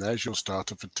 And there's your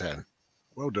starter for 10.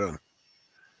 Well done.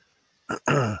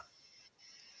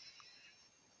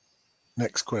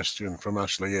 Next question from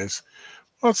Ashley is,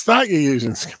 what's that you're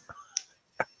using?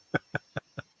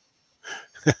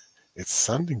 It's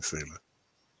sanding sealer.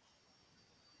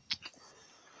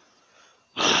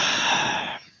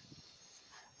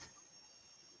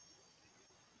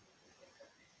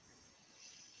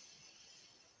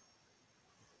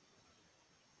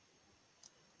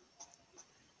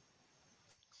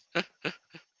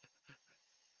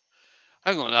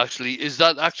 Hang on, actually, is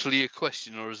that actually a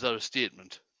question or is that a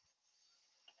statement?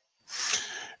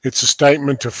 It's a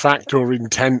statement of fact or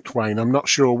intent, Wayne. I'm not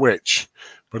sure which,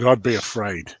 but I'd be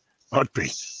afraid. I'd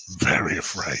be very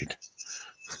afraid.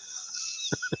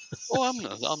 Oh, I'm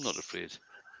not afraid.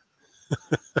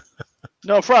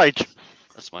 Not afraid.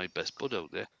 That's my best bud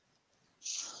out there.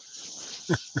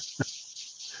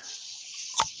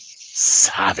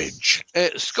 Savage.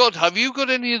 Scott, have you got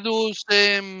any of those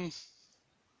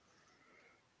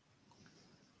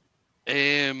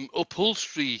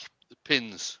upholstery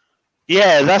pins?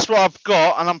 Yeah, that's what I've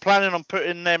got, and I'm planning on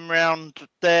putting them round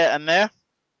there and there.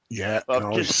 Yeah, but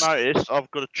I've just noticed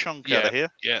I've got a chunk out of here.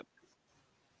 Yeah.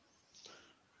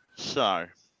 So,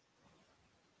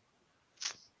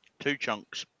 2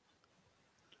 chunks.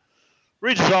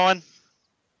 Redesign.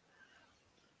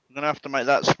 I'm going to have to make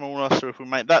that smaller, so if we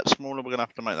make that smaller, we're going to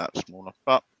have to make that smaller.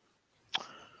 But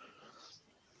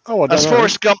I don't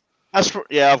know.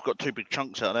 Yeah, I've got 2 big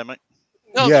chunks out there, mate.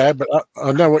 No, yeah, but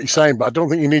I know what you're saying, but I don't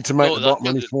think you need to make the bottom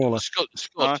any smaller.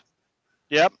 Scott.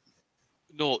 Yep.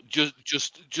 No,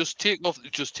 just take off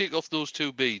those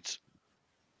 2 beads.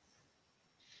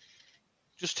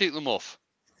 Just take them off.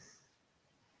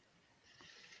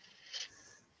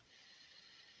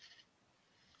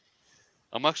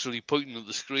 I'm actually pointing at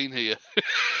the screen here.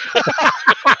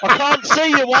 I can't see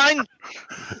you, Wayne.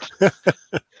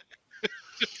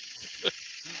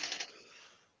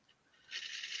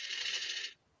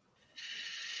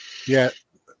 Yeah,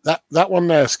 That one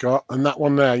there, Scott, and that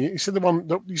one there. You see the one?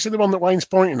 You see the one that Wayne's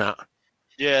pointing at?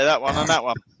 Yeah, that one and that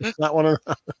one. That one.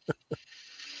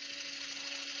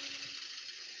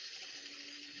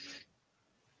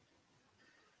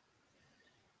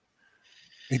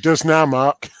 He does now,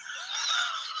 Mark.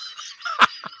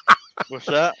 What's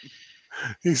that?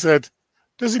 He said,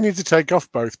 "Does he need to take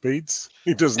off both beads?"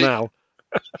 He does now.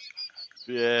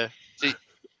 Yeah. See,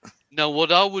 now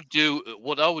what I would do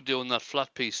on that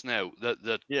flat piece now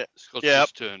that Yeah. Scott's Yeah.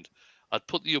 just turned, I'd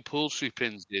put the upholstery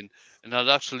pins in, and I'd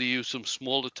actually use some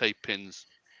smaller type pins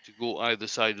to go either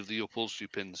side of the upholstery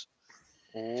pins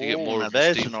to get more now of a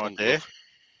there's an steampunk idea. look.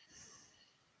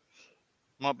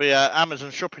 Might be an Amazon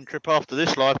shopping trip after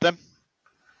this live then.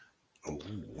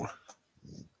 Ooh.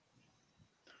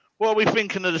 What are we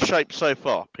thinking of the shape so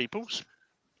far, peoples?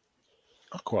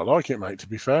 I quite like it, mate. To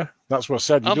be fair, that's what I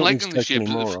said. You I'm don't need to liking the take any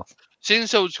shape. more off. Seeing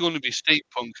as how it's going to be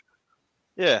steampunk,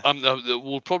 Yeah.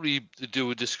 we'll probably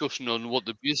do a discussion on what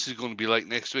the base is going to be like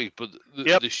next week. But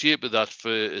Yep. the shape of that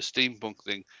for a steampunk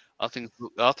thing, I think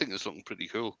it's looking pretty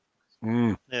cool.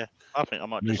 Mm. Yeah. I think I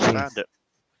might Me just too. sand it.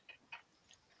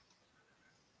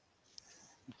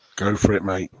 Go for it,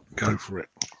 mate. Go for it.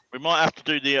 We might have to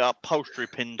do the upholstery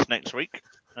pins next week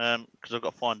because I've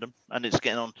got to find them, and it's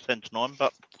getting on to 10 to 9.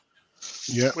 But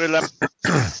Yeah. we'll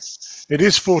It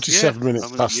is 47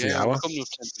 minutes past the hour. Coming up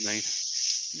 10 to 9.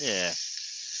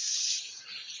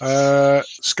 yeah.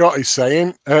 Scott is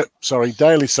saying, sorry,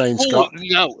 Dale is saying, Scott.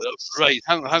 No, right.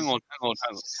 Hang on.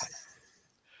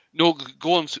 No,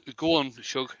 go on,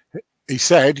 Shug. He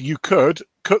said you could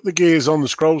cut the gears on the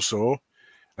scroll saw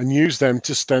and use them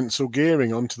to stencil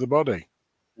gearing onto the body.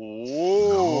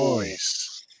 Ooh. Nice.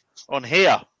 On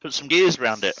here, put some gears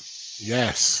around it.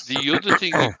 Yes. The other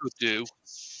thing you could do,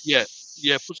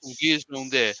 put some gears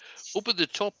around there. Up at the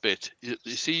top bit, you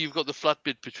see you've got the flat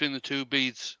bit between the two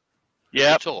beads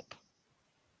Yeah. at the top.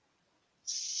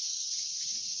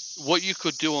 What you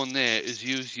could do on there is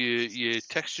use your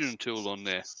texturing tool on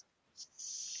there.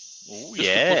 Oh Just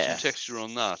to put some texture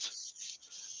on that.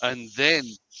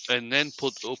 And then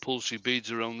put upholstery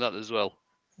beads around that as well.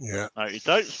 Yeah. No, you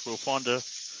don't. We'll find a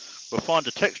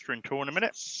texturing tool in a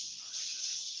minute.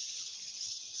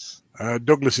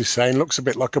 Douglas is saying looks a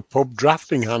bit like a pub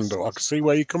drafting handle. I can see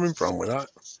where you're coming from with that.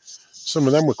 Some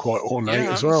of them were quite ornate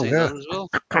as well. Yeah. That as well.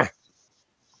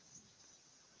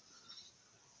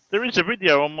 There is a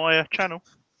video on my channel.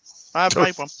 I have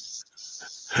made one.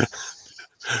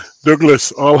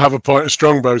 Douglas, I'll have a pint of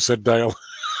Strongbow, said Dale.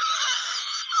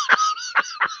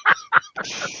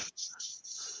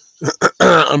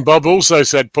 And Bob also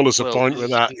said, pull us a pint with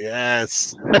that.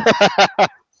 Yes.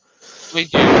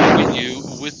 With Dale,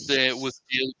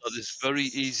 that is very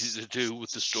easy to do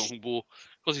with the Strongbow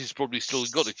because he's probably still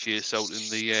got a case out in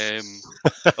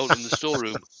the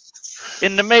storeroom.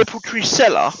 In the maple tree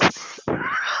cellar.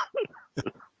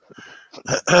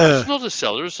 It's not a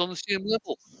cellar; it's on the same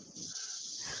level.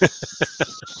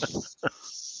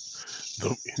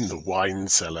 In the wine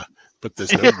cellar, but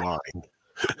there's no wine.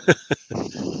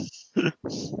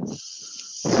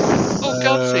 Oh,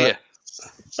 Gab's here.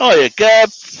 Oh yeah, Gab.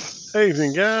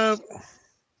 Evening, Gab.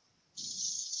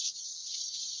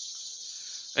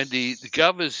 And the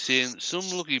Gab is saying some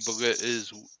lucky bugger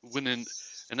is winning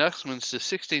an Axminster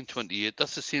 1628.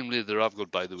 That's the same leather I've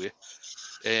got, by the way,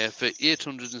 for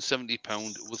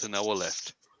 £870 with an hour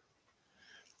left.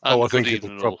 And I think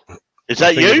evening all. Is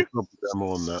that you?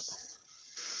 More on that.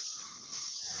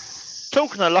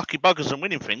 Talking of lucky buggers and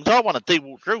winning things, I won a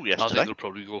D-Walk drill I yesterday. think it'll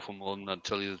probably go for more than that,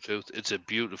 tell you the truth. It's a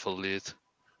beautiful lathe.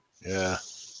 Yeah.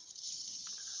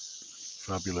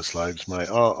 Fabulous loads, mate.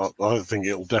 I think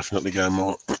it'll definitely go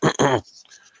more.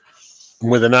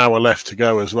 With an hour left to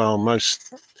go as well.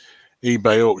 Most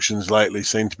eBay auctions lately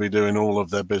seem to be doing all of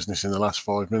their business in the last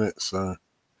 5 minutes. So.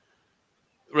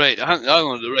 Right, hang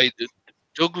on. Right,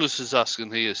 Douglas is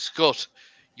asking here, Scott,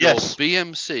 your Yes.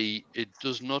 BMC, it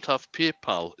does not have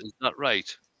PayPal. Is that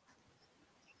right?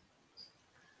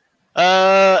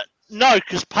 No,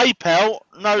 because PayPal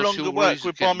no What's longer your works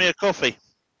with Buy Me a Coffee.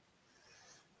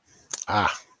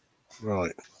 Ah,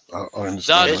 right. I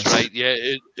understand. That's right, yeah.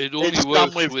 It only It's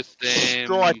works done with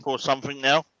Stripe or something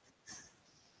now.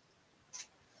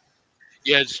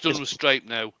 Yeah, it's done with Stripe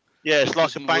now. Yeah, it's It like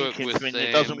a doesn't work banking with, thing.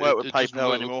 It doesn't work with it doesn't PayPal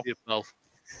work anymore. with PayPal.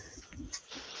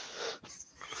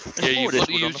 There's Yeah, more you've of got this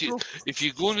to wood on use the it. floor. If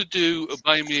you're going to do a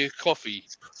Buy Me a Coffee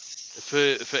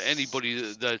for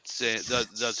anybody that's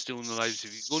doing the lives,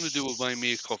 if you're going to do a Buy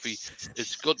Me a Coffee,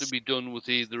 it's got to be done with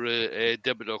either a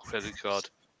debit or credit card.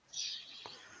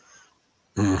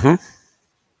 Mm-hmm.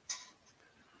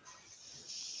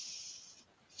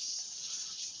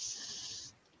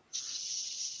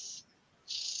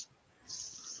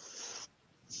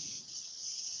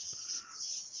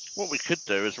 What we could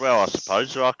do as well, I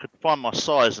suppose, I could find my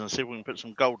size and see if we can put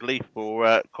some gold leaf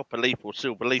or copper leaf or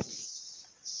silver leaf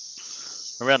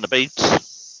around the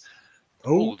beads.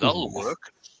 Oh, that'll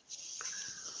work.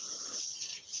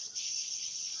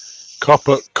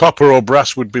 Copper or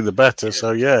brass would be the better. Yeah.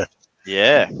 So yeah.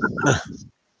 Yeah.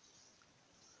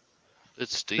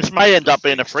 This may end up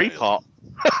being a free part.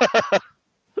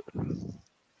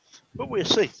 But we'll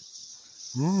see.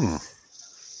 Hmm.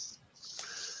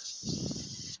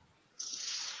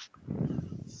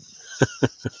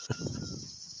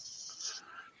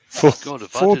 God,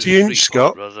 40-inch,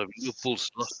 Scott.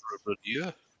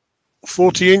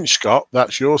 40-inch, Scott.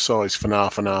 That's your size for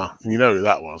half an hour. And you know who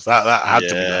that was. That had to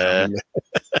be there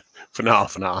for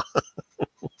half an hour.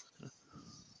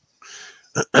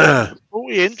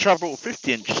 40-inch. I brought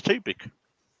 50-inch. It's too big.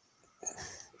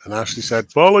 And Ashley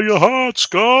said, "Follow your heart,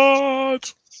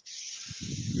 Scott."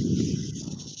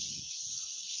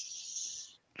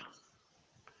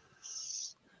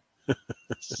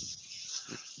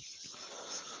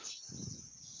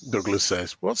 Douglas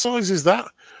says, "What size is that?"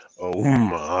 Oh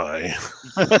my.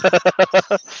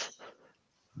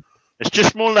 It's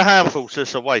just more than a handful, so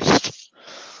it's a waste.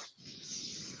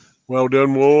 Well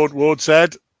done, Ward. Ward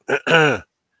said,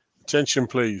 "Attention,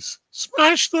 please.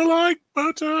 Smash the like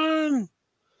button."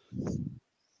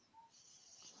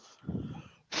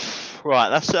 Right,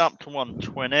 that's it up to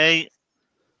 120.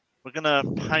 We're going to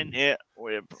paint it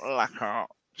with lacquer.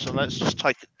 So let's just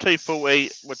take it 240.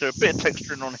 We'll do a bit of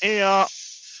texturing on here.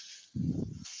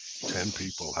 10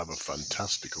 people have a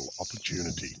fantastical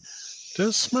opportunity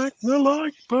to smack the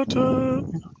like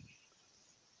button.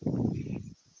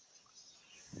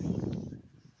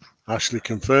 Ashley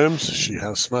confirms she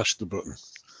has smashed the button.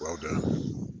 Well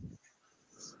done.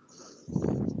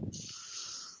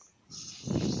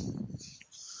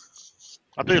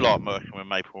 I do like working with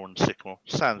maple and sycamore.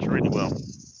 Sounds really well.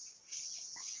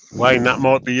 Wayne, that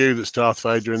might be you that's Darth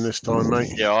Vader in this time,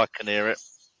 mate. Yeah, I can hear it.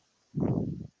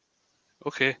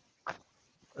 Okay.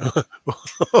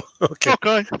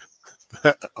 Okay.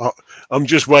 I'm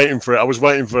just waiting for it. I was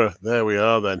waiting for. There we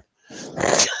are then.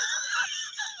 Do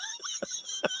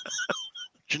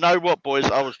you know what, boys?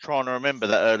 I was trying to remember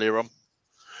that earlier on.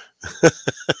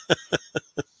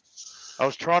 I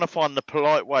was trying to find the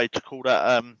polite way to call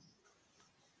that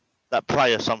that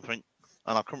player something,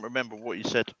 and I couldn't remember what you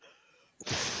said.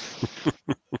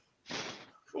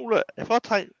 Oh look! If I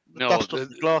take the dust off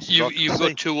the glasses, you've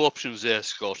got two options there,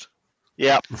 Scott.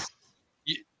 Yeah.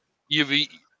 You've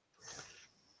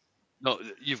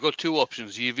got two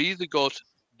options. You've either got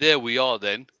 "there we are"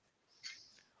 then,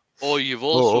 or you've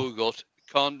also got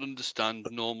 "can't understand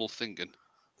normal thinking."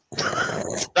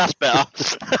 That's better.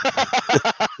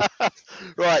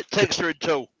 Right, texturing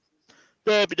tool.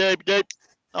 Derby.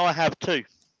 I have two.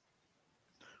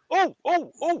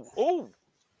 Oh.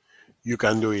 You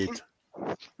can do it.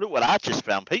 Look what I just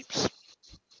found, peeps.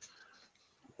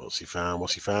 What's he found?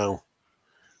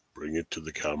 Bring it to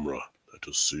the camera. Let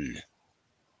us see.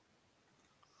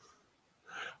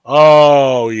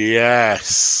 Oh,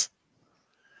 yes.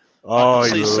 I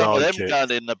can see some of them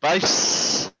going in the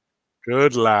base.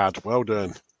 Good lad. Well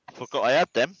done. I forgot I had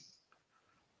them.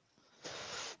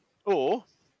 Or,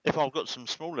 if I've got some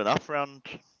small enough round...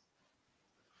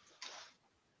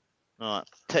 Right,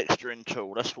 texturing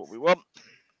tool. That's what we want.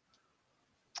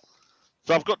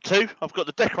 So I've got two. I've got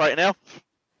the decorator now.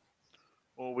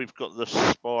 Or we've got the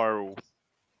spiral.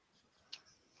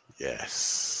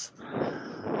 Yes.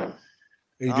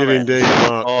 He did indeed,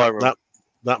 Mark.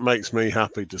 That makes me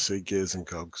happy to see Gears and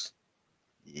Cogs.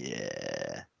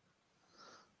 Yeah.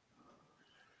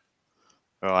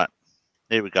 Right.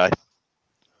 Here we go.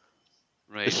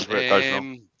 Right. This is where it goes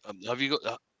wrong. Have you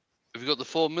got the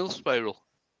 4mm spiral?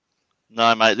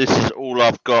 No, mate. This is all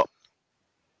I've got.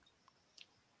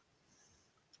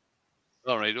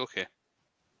 All right. Okay.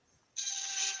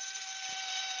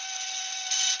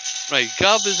 Right.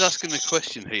 Gav is asking a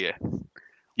question here.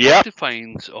 Yeah. What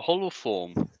defines a hollow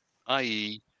form,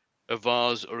 i.e., a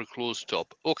vase or a closed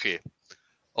top? Okay.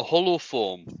 A hollow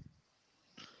form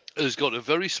has got a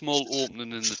very small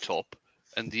opening in the top,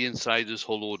 and the inside is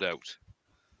hollowed out.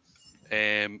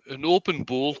 An open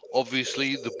bowl,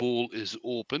 obviously, the bowl is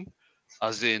open,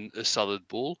 as in a salad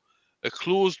bowl. A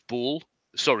closed bowl,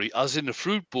 as in a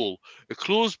fruit bowl. A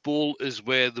closed bowl is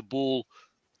where the bowl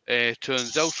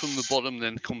turns out from the bottom,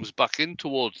 then comes back in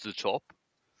towards the top.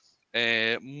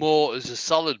 More as a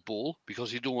salad bowl,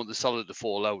 because you don't want the salad to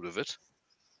fall out of it.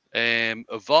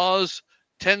 A vase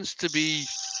tends to be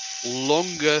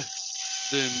longer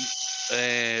than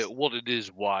what it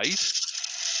is wide.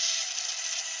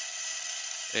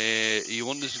 You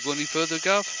want us to go any further,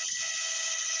 Gav?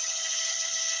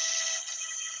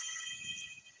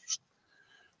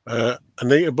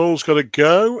 Anita Ball's got to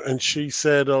go, and she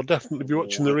said, I'll definitely be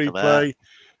watching the look at replay,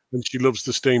 and she loves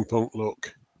the steampunk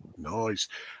look. Nice.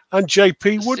 And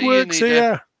JP Woodworks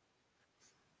here.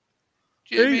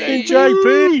 Evening,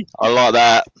 JP. I like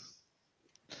that.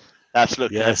 That's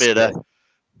looking a bit.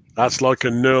 That's like a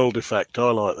knurled effect.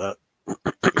 I like that.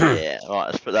 Yeah, right,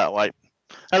 let's put that away.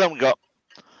 How long we got?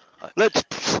 Let's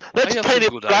paint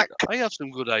it black. I have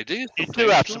some good ideas. You do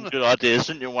have some good ideas,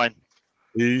 don't you, Wayne?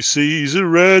 He sees a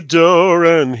red door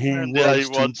and he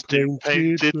wants to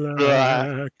paint it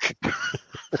black.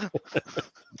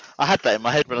 I had that in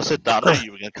my head when I said that. I knew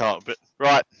you were going to come up with it.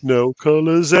 Right. No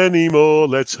colours anymore.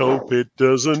 Let's hope it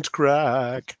doesn't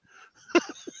crack.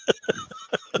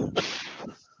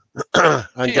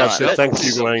 And Gav said, thank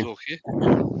you, Wayne.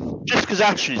 Just because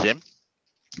Ashley's in,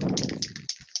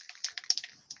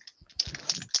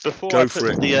 before Go I for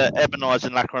put it. the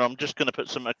ebonising lacquer on, I'm just going to put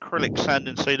some acrylic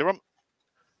sanding sealer on.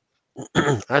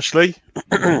 Ashley,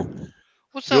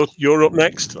 what's that? You're up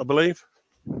next, I believe.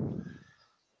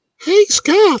 Hey,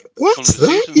 Scott, what's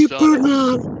that you put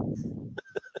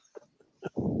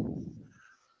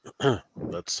on?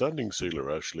 That's sanding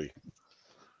sealer, Ashley.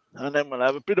 And then we'll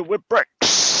have a bit of wood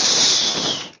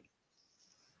bricks.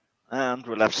 And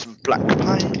we'll have some black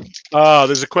paint.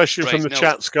 There's a question from the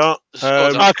chat, Scott.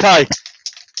 Okay.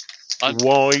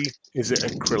 Why is it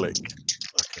acrylic?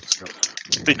 Okay, Scott.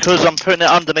 Because I'm putting it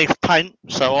underneath paint,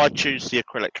 so I choose the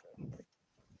acrylic.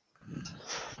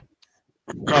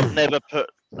 I've never put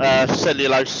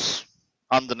cellulose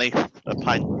underneath a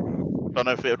paint. Don't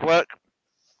know if it would work,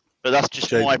 but that's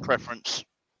just my preference.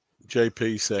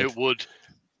 JP said it would.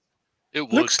 It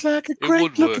would. Looks like a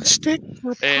great looking stick.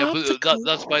 But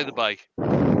that's by the by.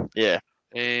 Yeah.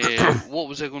 What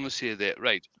was I going to say there?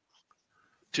 Right.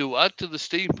 To add to the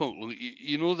steampunk,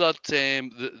 you know that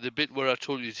the bit where I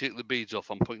told you to take the beads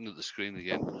off. I'm pointing at the screen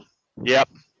again. Yep.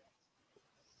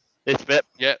 This bit.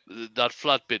 Yeah, that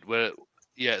flat bit where,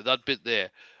 that bit there.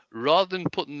 Rather than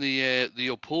putting the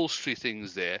upholstery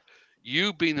things there,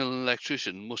 you being an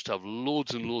electrician must have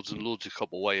loads and loads and loads of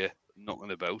copper wire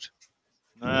knocking about.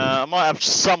 I might have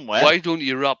somewhere. Why don't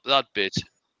you wrap that bit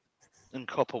in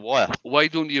copper wire? Why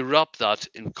don't you wrap that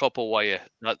in copper wire,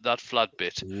 that flat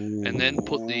bit, and then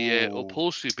put the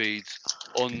upholstery beads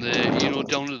on the,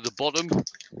 down at the bottom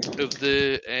of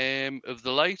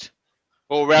the light,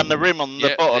 or around the rim on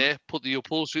the bottom? There, put the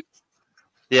upholstery.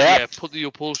 Yeah. Yeah, put the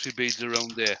upholstery beads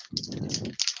around there.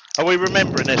 Are we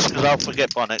remembering this? Because I'll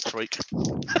forget by next week.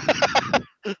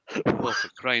 Well, for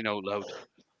crying out loud.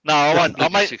 No, I won't.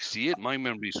 I'll make 68. My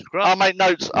memory's crap. I'll make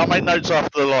notes. I'll make notes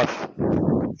after the live.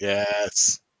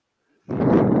 Yes.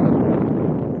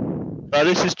 So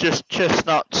this is just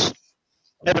chestnuts.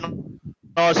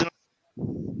 Ebonising.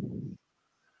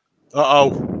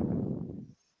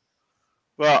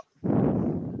 What?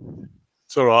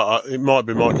 It's all right. It might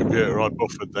be my computer. I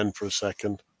buffered then for a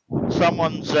second.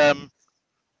 Someone's stuff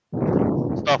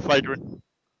fading.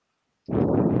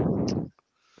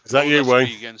 Is that you, Wayne?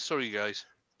 Me again. Sorry, guys.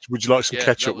 Would you like some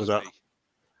ketchup with that? Me.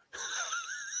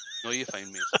 No, you're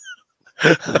fine, mate.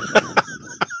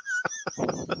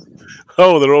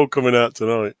 Oh, they're all coming out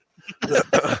tonight.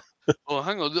 Oh,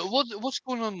 hang on. What's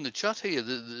going on in the chat here?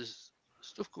 There's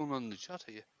stuff going on in the chat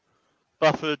here.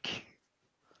 Buffered.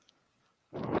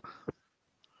 Have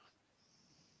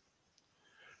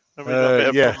we got a bit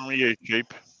of problem with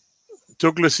YouTube?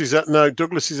 Douglas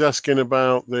is asking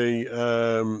about the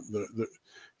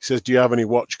he says, do you have any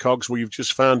watch cogs? Well, you've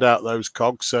just found out those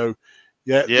cogs, so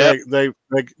they're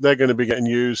going to be getting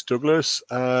used, Douglas.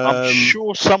 I'm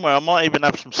sure somewhere I might even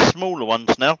have some smaller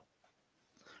ones now.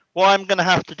 What I'm going to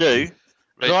have to do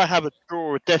is I have a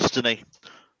drawer of destiny,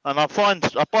 and I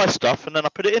buy stuff and then I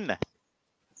put it in there.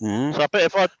 Mm. So I bet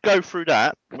if I go through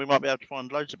that, we might be able to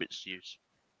find loads of bits to use.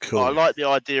 Cool. But I like the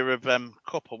idea of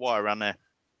copper wire around there.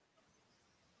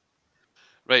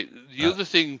 Right. The other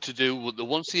thing to do,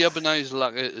 once the ebonized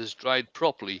lacquer is dried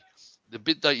properly, the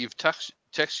bit that you've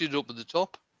textured up at the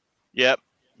top. Yep.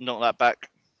 Knock that back.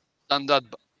 Sand that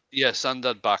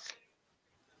back.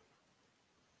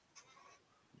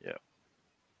 Yeah.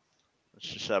 Let's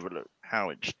just have a look how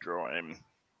it's drying.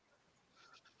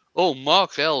 Oh,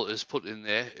 Mark L is put in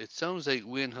there. It sounds like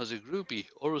Wayne has a groupie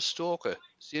or a stalker.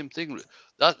 Same thing.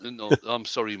 No, I'm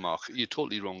sorry, Mark. You're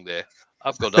totally wrong there.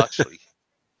 I've got Ashley.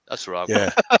 That's right.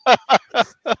 Yeah.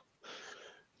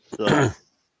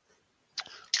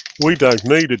 We don't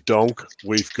need a donk.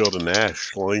 We've got an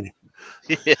Ashley.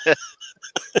 Yeah.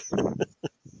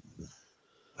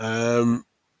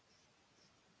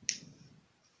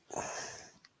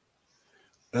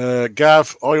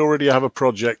 Gav, I already have a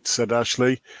project, said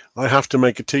Ashley. I have to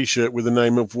make a T-shirt with the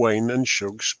name of Wayne and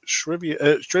Shug's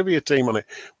trivia team on it.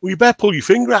 Well, you better pull your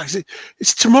finger out.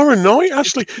 It's tomorrow night,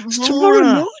 Ashley. It's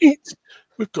tomorrow night.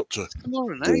 We've got to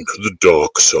Tomorrow Go night. to the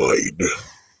dark side.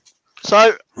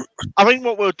 So, I think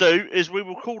what we'll do is we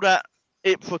will call that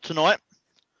it for tonight.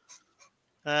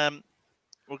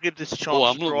 We'll give this a chance Oh,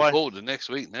 I'm to looking dry, forward to next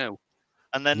week now.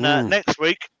 and then next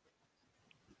week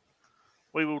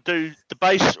we will do the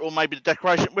base or maybe the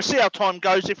decoration. We'll see how time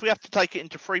goes. If we have to take it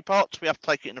into 3 parts, we have to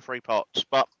take it into 3 parts.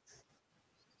 But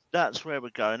that's where we're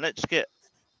going. Let's get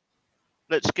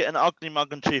an ugly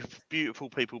mug and 2 beautiful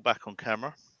people back on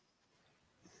camera.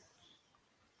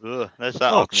 Ugh, there's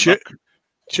that ugly mug.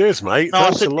 Cheers, mate. No,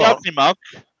 Thanks I said a the lot. ugly mug.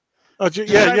 Oh,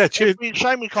 yeah, cheers.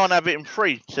 Shame we can't have it in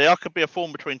 3. See, I could be a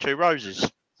thorn between 2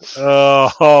 roses.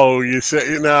 Oh, you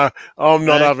say no. I'm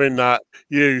not No. having that.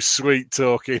 You sweet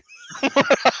talking.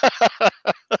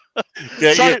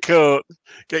 Get your coat.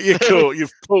 Get your coat.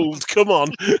 You've pulled. Come on.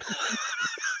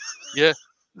 Yeah.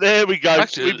 There we go.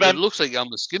 Actually, it looks like I'm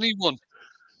the skinny one.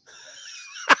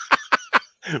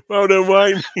 Well done,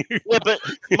 Wayne. Yeah, but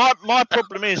my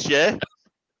problem is,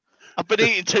 I've been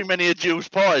eating too many of Jill's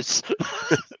pies.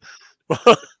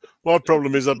 My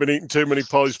problem is I've been eating too many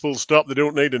pies full stop. They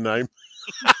don't need a name.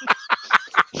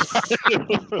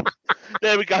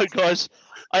 There we go, guys.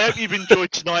 I hope you've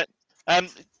enjoyed tonight.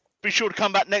 Be sure to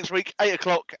come back next week, 8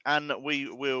 o'clock, and we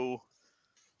will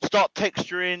start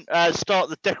texturing, start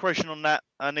the decoration on that.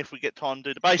 And if we get time,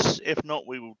 do the base. If not,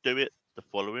 we will do it the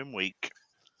following week.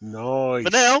 Nice.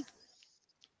 For now,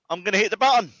 I'm going to hit the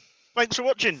button. Thanks for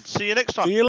watching. See you next time. See you